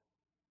replied,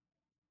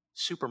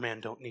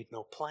 "Superman don't need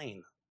no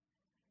plane."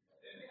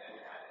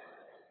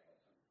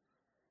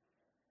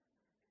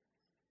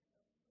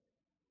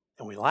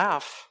 And we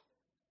laugh.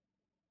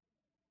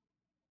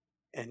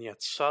 And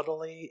yet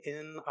subtly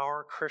in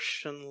our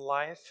Christian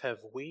life,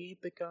 have we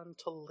begun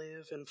to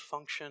live and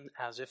function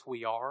as if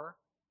we are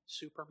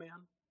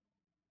Superman?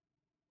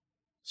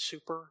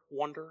 Super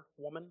Wonder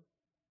Woman?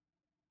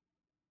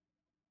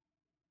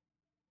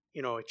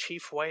 A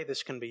chief way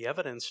this can be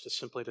evidenced is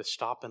simply to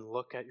stop and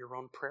look at your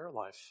own prayer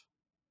life.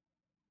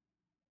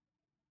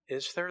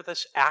 Is there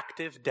this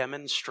active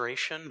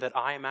demonstration that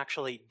I am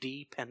actually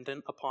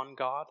dependent upon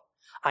God?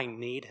 I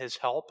need His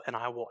help, and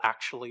I will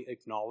actually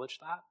acknowledge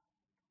that?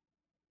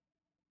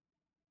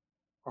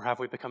 Or have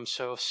we become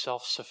so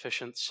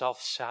self-sufficient,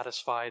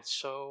 self-satisfied,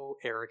 so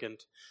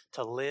arrogant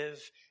to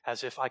live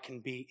as if I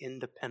can be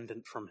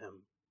independent from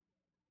him?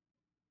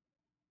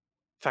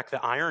 In fact,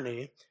 the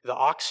irony, the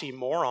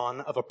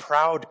oxymoron of a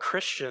proud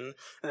Christian,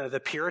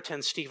 the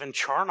Puritan Stephen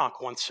Charnock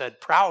once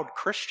said, proud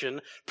Christian,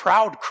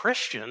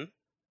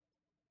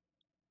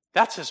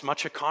 that's as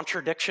much a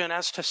contradiction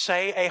as to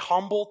say a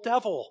humble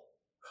devil.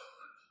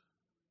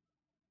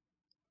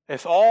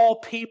 If all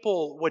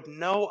people would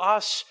know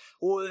us,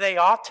 they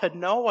ought to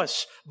know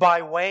us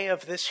by way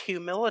of this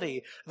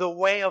humility, the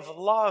way of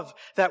love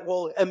that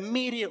will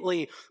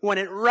immediately, when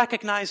it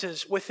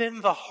recognizes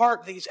within the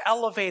heart these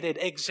elevated,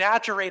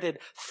 exaggerated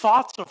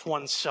thoughts of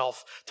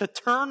oneself, to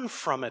turn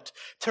from it,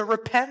 to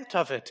repent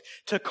of it,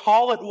 to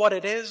call it what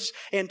it is,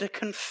 and to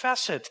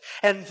confess it,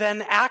 and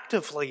then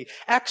actively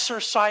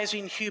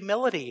exercising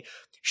humility,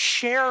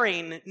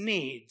 sharing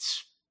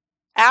needs,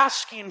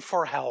 asking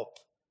for help,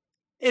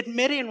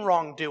 admitting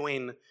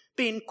wrongdoing,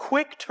 being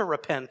quick to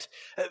repent,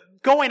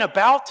 going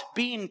about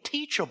being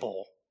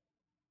teachable,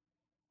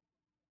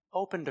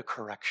 open to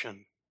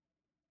correction,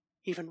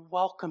 even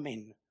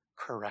welcoming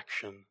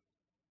correction.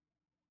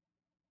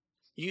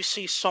 You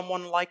see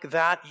someone like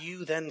that,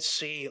 you then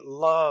see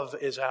love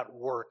is at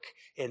work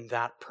in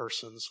that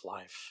person's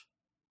life.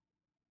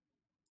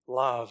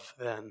 Love,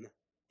 then,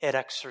 it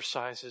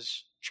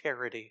exercises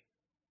charity.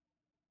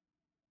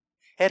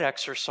 It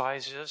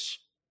exercises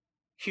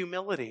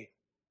humility.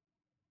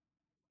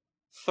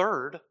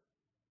 Third,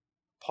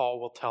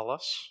 Paul will tell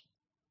us,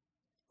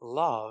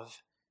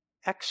 love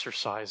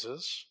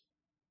exercises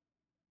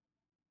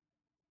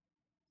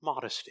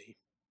modesty.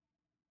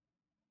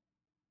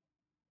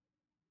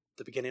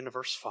 The beginning of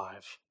verse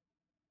 5.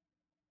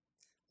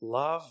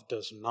 Love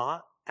does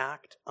not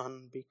act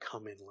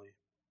unbecomingly.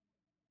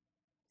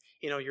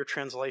 You know, your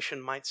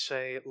translation might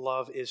say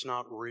love is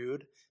not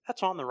rude.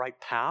 That's on the right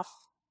path.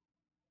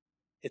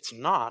 It's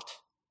not,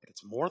 but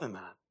it's more than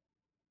that.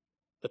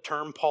 The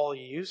term Paul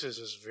uses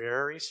is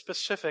very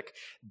specific.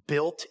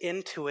 Built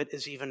into it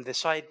is even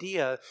this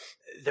idea.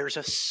 There's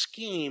a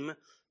scheme,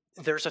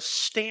 there's a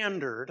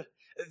standard,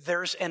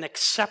 there's an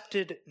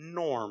accepted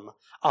norm,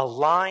 a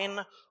line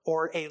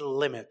or a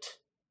limit.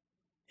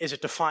 Is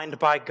it defined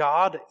by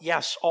God?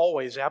 Yes,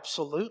 always,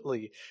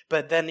 absolutely.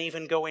 But then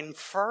even going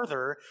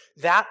further,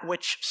 that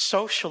which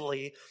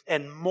socially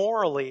and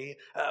morally,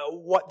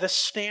 what the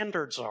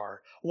standards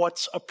are,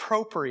 what's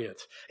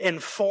appropriate,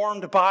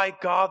 informed by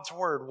God's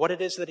word, what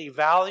it is that he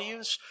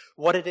values,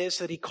 what it is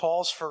that he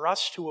calls for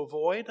us to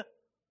avoid.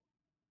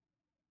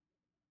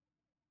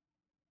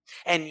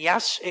 And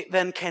yes, it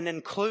then can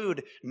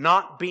include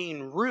not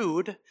being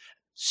rude,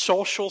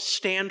 social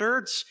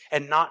standards,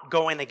 and not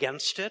going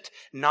against it,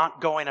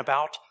 not going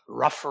about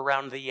rough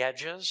around the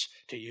edges,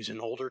 to use an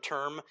older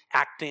term,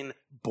 acting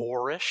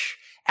boorish,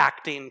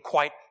 acting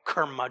quite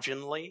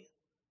curmudgeonly.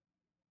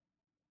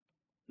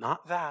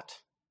 Not that.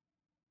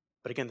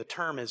 But again, the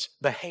term is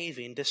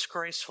behaving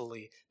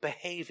disgracefully,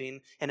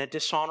 behaving in a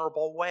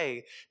dishonorable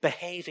way,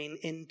 behaving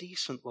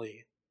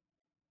indecently.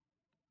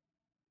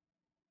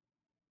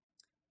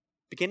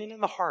 Beginning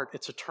in the heart,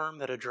 it's a term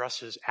that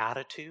addresses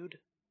attitude,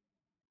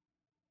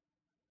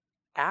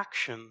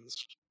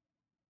 actions,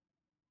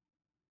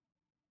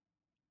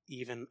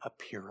 even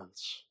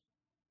appearance.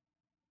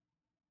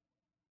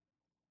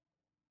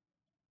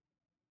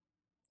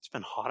 It's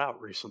been hot out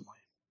recently.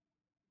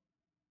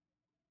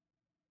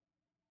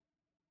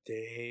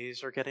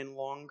 Days are getting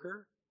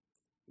longer.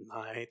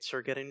 Nights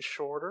are getting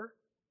shorter.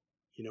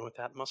 You know what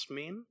that must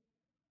mean?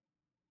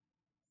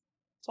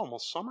 It's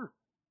almost summer.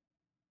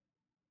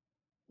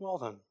 Well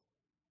then,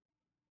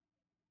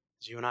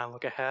 as you and I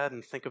look ahead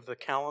and think of the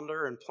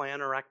calendar and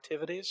plan our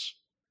activities,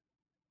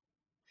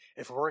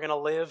 if we're going to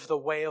live the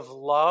way of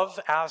love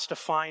as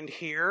defined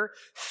here,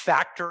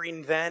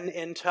 factoring then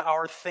into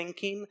our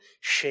thinking,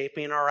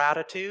 shaping our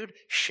attitude,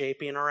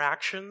 shaping our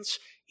actions,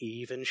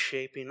 even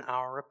shaping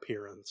our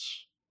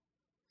appearance,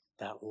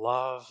 that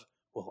love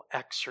will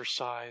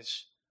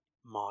exercise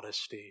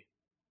modesty.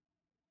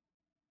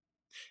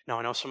 Now,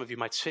 I know some of you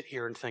might sit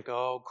here and think,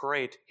 oh,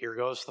 great, here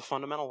goes the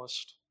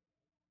fundamentalist.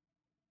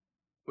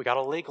 We got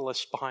a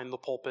legalist behind the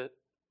pulpit.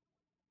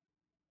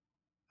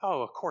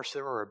 Oh, of course,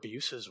 there are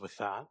abuses with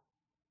that.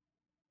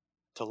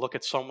 To look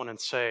at someone and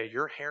say,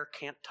 your hair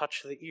can't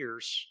touch the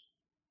ears.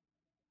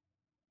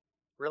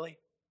 Really?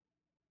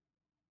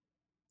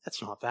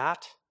 That's not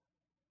that.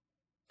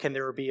 Can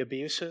there be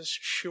abuses?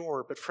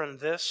 Sure, but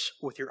friend, this,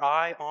 with your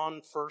eye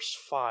on verse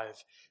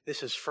 5,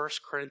 this is 1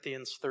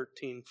 Corinthians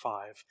 13:5,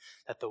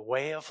 that the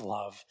way of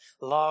love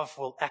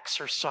will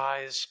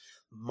exercise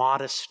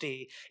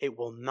modesty. It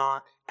will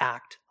not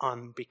act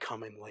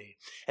unbecomingly.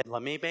 And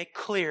let me make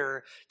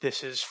clear,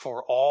 this is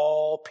for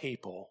all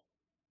people,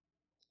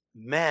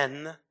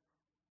 men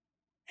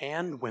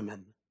and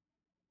women.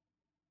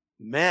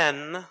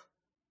 Men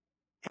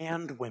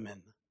and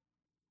women.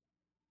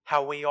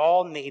 How we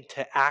all need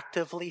to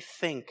actively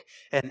think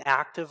and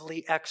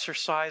actively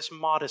exercise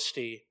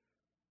modesty.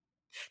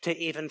 To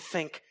even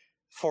think,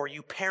 for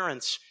you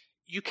parents,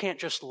 you can't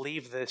just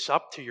leave this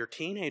up to your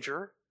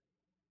teenager.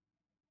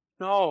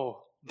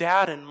 No,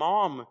 dad and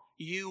mom,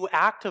 you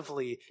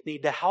actively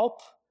need to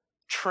help,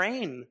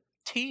 train,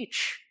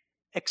 teach,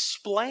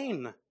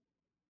 explain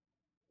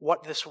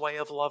what this way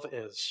of love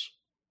is.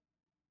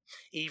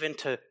 Even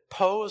to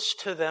pose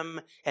to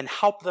them and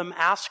help them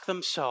ask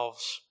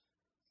themselves,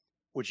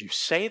 would you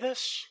say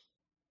this?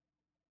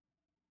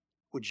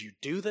 Would you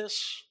do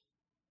this?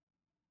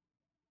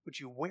 Would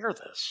you wear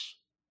this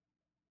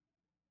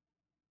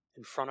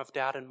in front of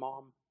dad and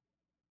mom?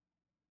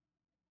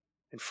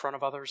 In front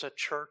of others at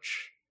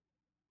church?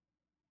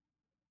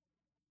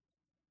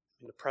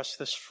 And to press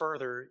this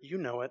further, you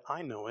know it,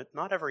 I know it,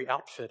 not every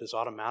outfit is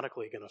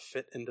automatically going to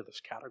fit into this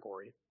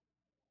category.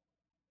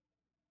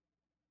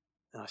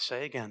 And I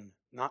say again,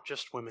 not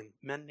just women,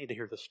 men need to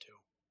hear this too.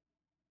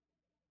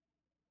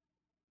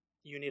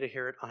 You need to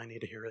hear it, I need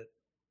to hear it.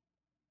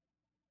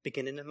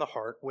 Beginning in the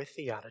heart with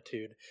the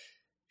attitude,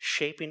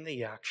 shaping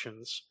the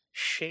actions,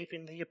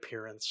 shaping the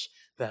appearance,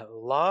 that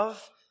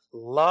love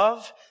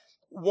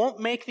won't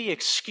make the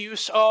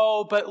excuse,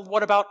 oh, but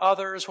what about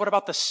others? What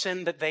about the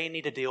sin that they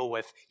need to deal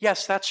with?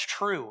 Yes, that's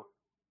true.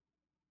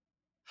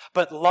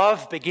 But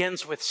love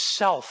begins with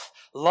self.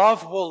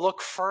 Love will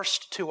look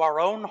first to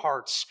our own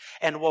hearts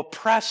and will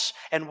press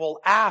and will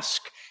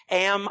ask,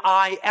 am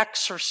I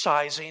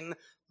exercising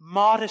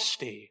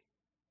modesty?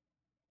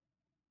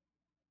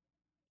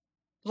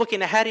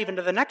 Looking ahead even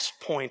to the next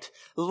point,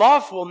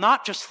 love will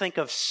not just think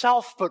of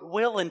self, but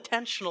will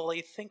intentionally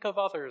think of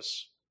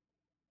others.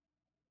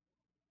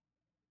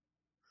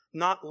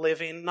 Not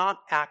living, not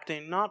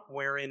acting, not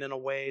wearing in a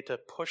way to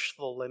push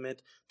the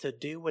limit, to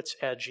do what's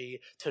edgy,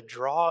 to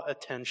draw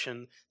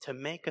attention, to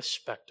make a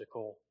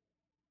spectacle.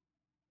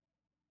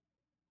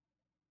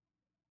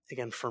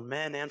 Again, for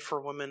men and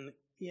for women,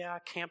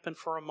 camping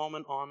for a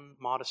moment on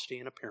modesty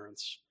and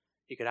appearance.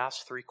 You could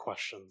ask 3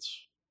 questions.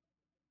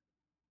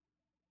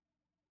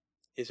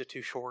 Is it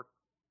too short?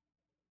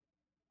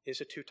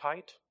 Is it too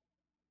tight?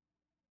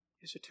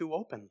 Is it too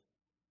open?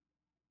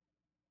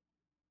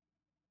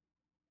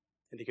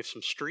 And to give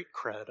some street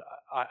cred,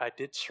 I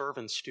did serve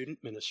in student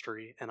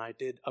ministry, and I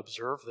did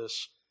observe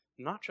this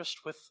not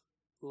just with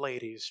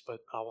ladies,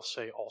 but I will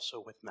say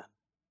also with men.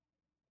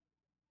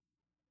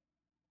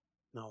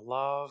 Now,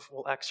 love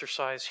will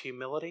exercise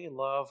humility.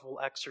 Love will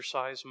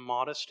exercise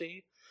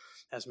modesty.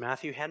 As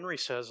Matthew Henry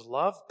says,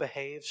 love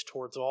behaves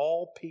towards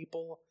all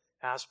people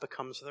as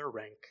becomes their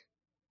rank,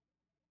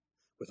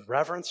 with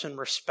reverence and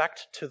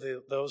respect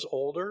to those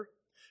older,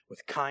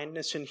 with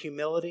kindness and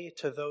humility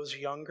to those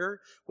younger,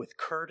 with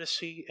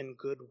courtesy and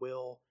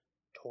goodwill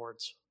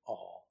towards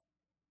all.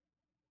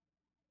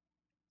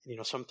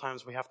 And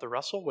sometimes we have to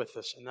wrestle with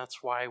this, and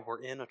that's why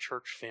we're in a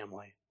church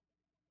family.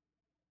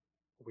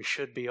 We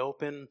should be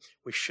open,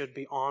 we should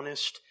be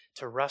honest,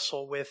 to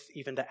wrestle with,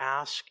 even to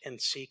ask and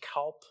seek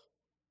help.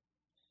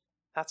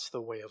 That's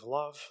the way of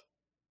love.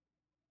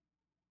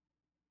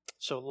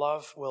 So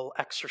love will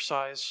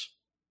exercise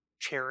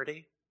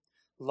charity.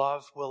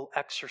 Love will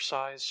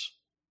exercise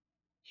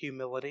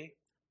humility.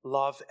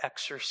 Love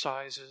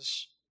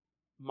exercises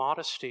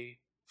modesty.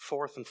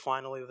 4th and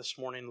finally this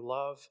morning,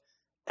 love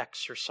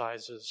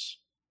exercises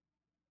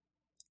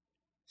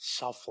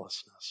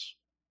selflessness.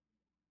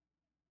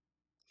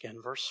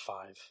 Again, verse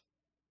 5.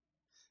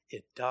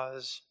 It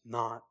does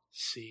not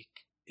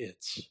seek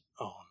its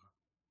own.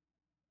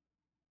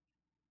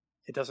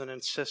 It doesn't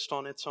insist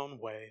on its own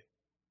way.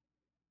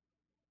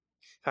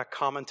 In fact,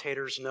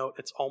 commentators note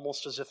it's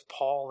almost as if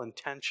Paul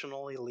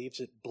intentionally leaves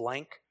it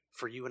blank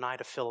for you and I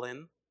to fill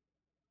in.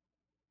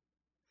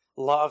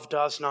 Love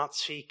does not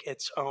seek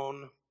its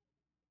own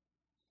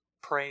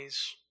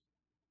praise,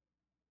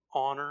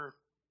 honor,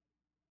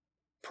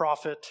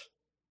 profit,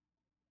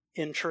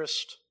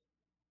 interest,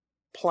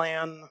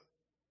 plan,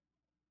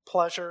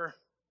 pleasure.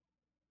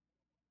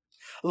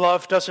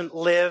 Love doesn't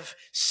live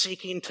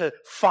seeking to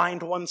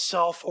find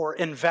oneself or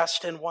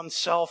invest in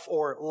oneself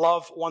or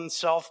love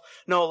oneself.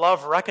 No,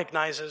 love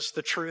recognizes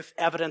the truth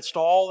evidenced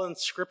all in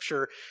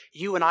Scripture.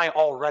 You and I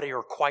already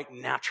are quite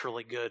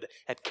naturally good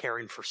at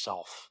caring for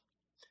self,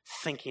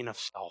 thinking of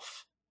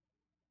self.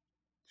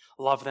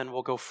 Love then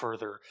will go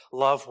further.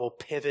 Love will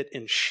pivot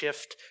and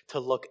shift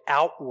to look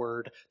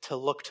outward, to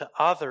look to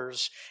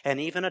others, and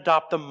even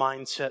adopt the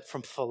mindset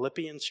from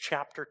Philippians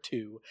chapter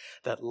 2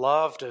 that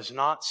love does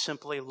not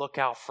simply look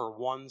out for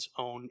one's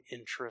own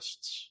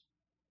interests,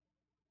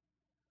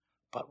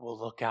 but will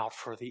look out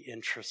for the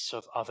interests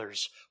of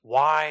others.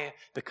 Why?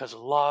 Because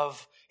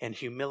love and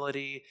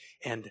humility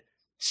and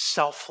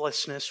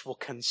selflessness will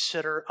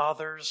consider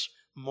others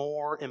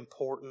more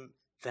important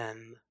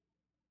than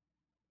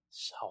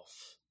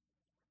self.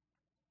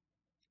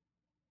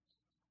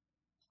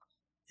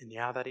 And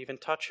that even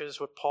touches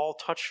what Paul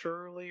touched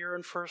earlier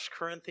in 1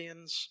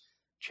 Corinthians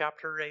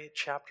chapter 8,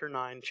 chapter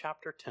 9,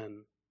 chapter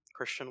 10,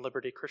 Christian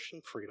liberty, Christian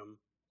freedom.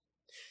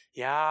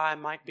 I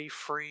might be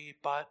free,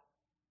 but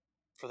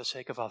for the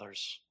sake of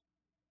others,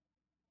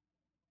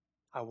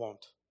 I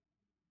won't.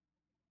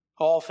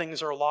 All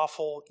things are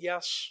lawful,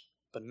 yes,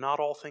 but not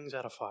all things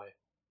edify.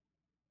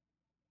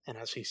 And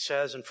as he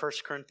says in 1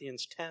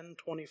 Corinthians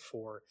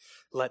 10:24,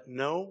 let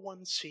no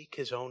one seek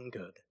his own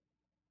good,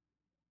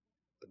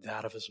 but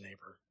that of his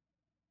neighbor.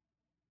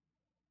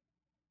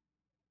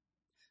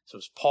 So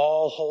as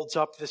Paul holds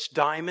up this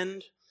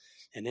diamond,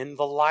 and in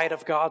the light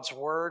of God's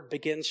word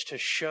begins to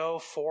show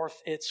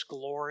forth its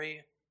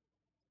glory,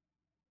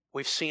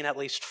 we've seen at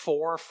least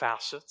 4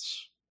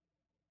 facets.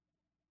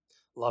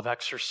 Love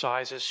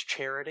exercises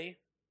charity.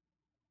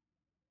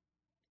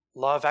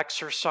 Love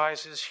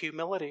exercises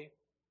humility.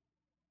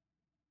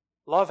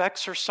 Love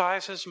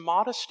exercises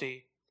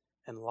modesty.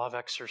 And love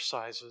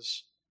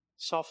exercises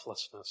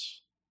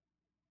selflessness.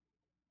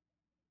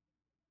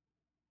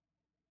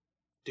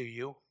 Do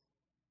you?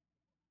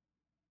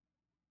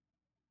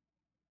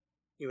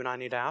 You and I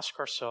need to ask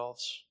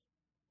ourselves,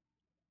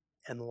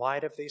 in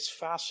light of these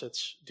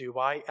facets, do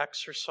I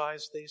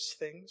exercise these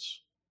things?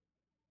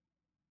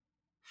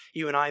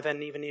 You and I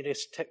then even need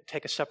to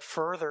take a step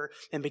further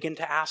and begin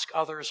to ask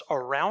others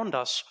around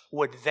us,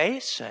 would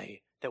they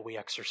say that we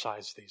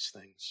exercise these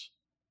things?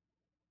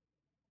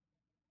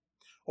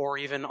 Or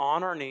even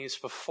on our knees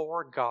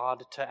before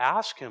God to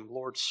ask Him,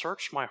 Lord,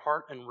 search my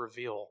heart and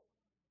reveal.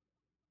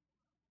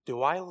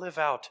 Do I live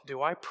out,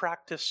 do I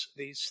practice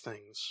these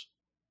things?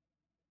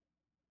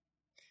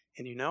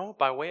 And you know,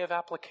 by way of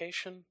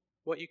application,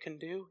 what you can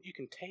do, you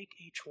can take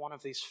each one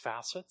of these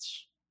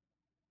facets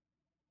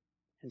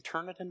and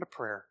turn it into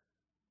prayer.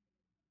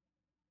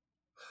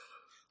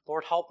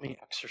 Lord, help me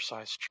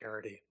exercise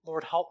charity.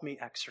 Lord, help me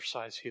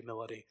exercise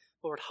humility.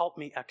 Lord, help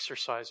me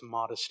exercise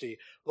modesty.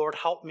 Lord,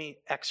 help me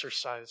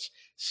exercise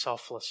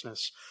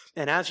selflessness.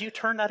 And as you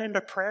turn that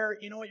into prayer,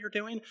 you know what you're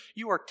doing?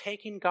 You are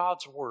taking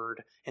God's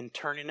word and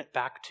turning it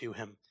back to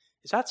Him.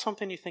 Is that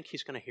something you think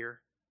He's going to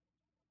hear?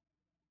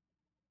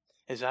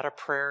 Is that a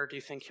prayer do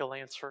you think He'll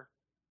answer?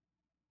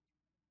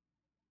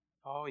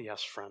 Oh,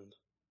 yes, friend.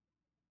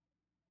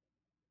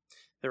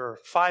 There are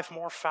 5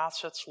 more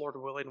facets, Lord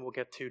willing, we'll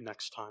get to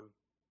next time.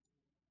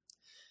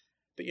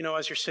 But you know,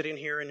 as you're sitting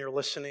here and you're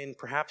listening,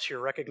 perhaps you're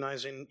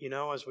recognizing, you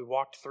know, as we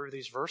walked through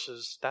these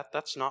verses,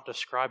 that's not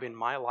describing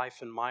my life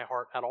and my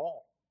heart at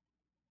all.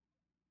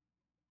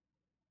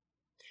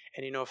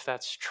 And you know, if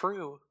that's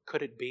true,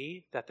 could it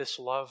be that this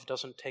love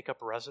doesn't take up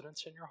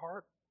residence in your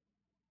heart?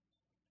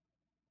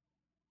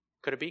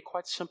 Could it be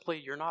quite simply,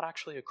 you're not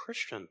actually a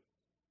Christian?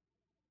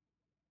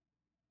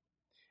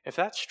 If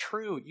that's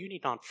true, you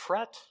need not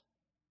fret.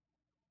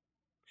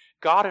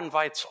 God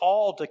invites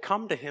all to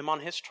come to Him on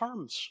His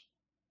terms,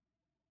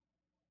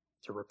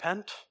 to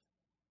repent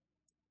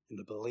and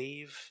to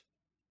believe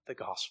the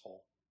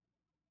gospel.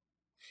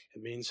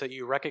 It means that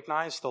you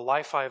recognize the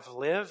life I've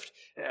lived,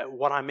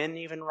 what I'm in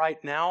even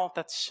right now,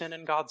 that's sin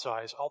in God's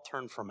eyes. I'll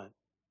turn from it.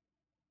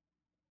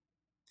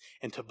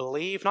 And to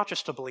believe, not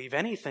just to believe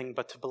anything,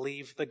 but to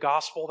believe the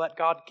gospel that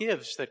God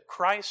gives, that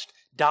Christ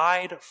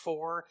died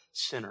for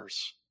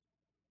sinners.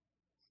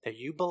 That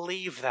you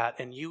believe that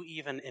and you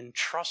even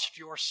entrust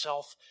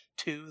yourself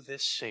to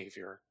this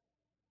Savior.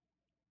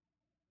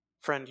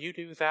 Friend, you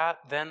do that,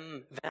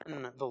 then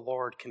the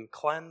Lord can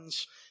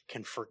cleanse,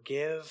 can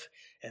forgive,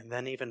 and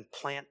then even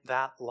plant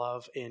that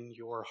love in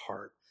your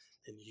heart.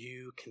 And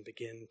you can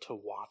begin to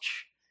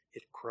watch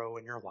it grow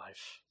in your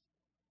life.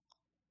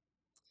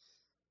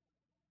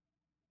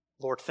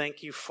 Lord,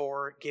 thank you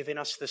for giving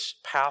us this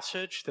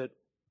passage that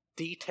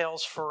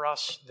details for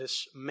us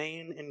this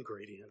main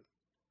ingredient.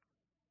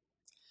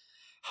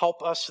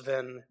 Help us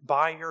then,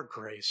 by your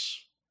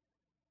grace,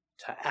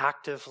 to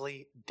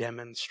actively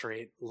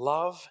demonstrate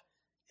love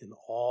in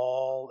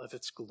all of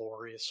its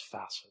glorious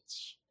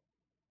facets.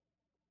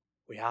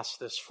 We ask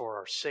this for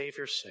our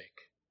Savior's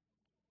sake.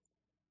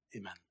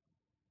 Amen.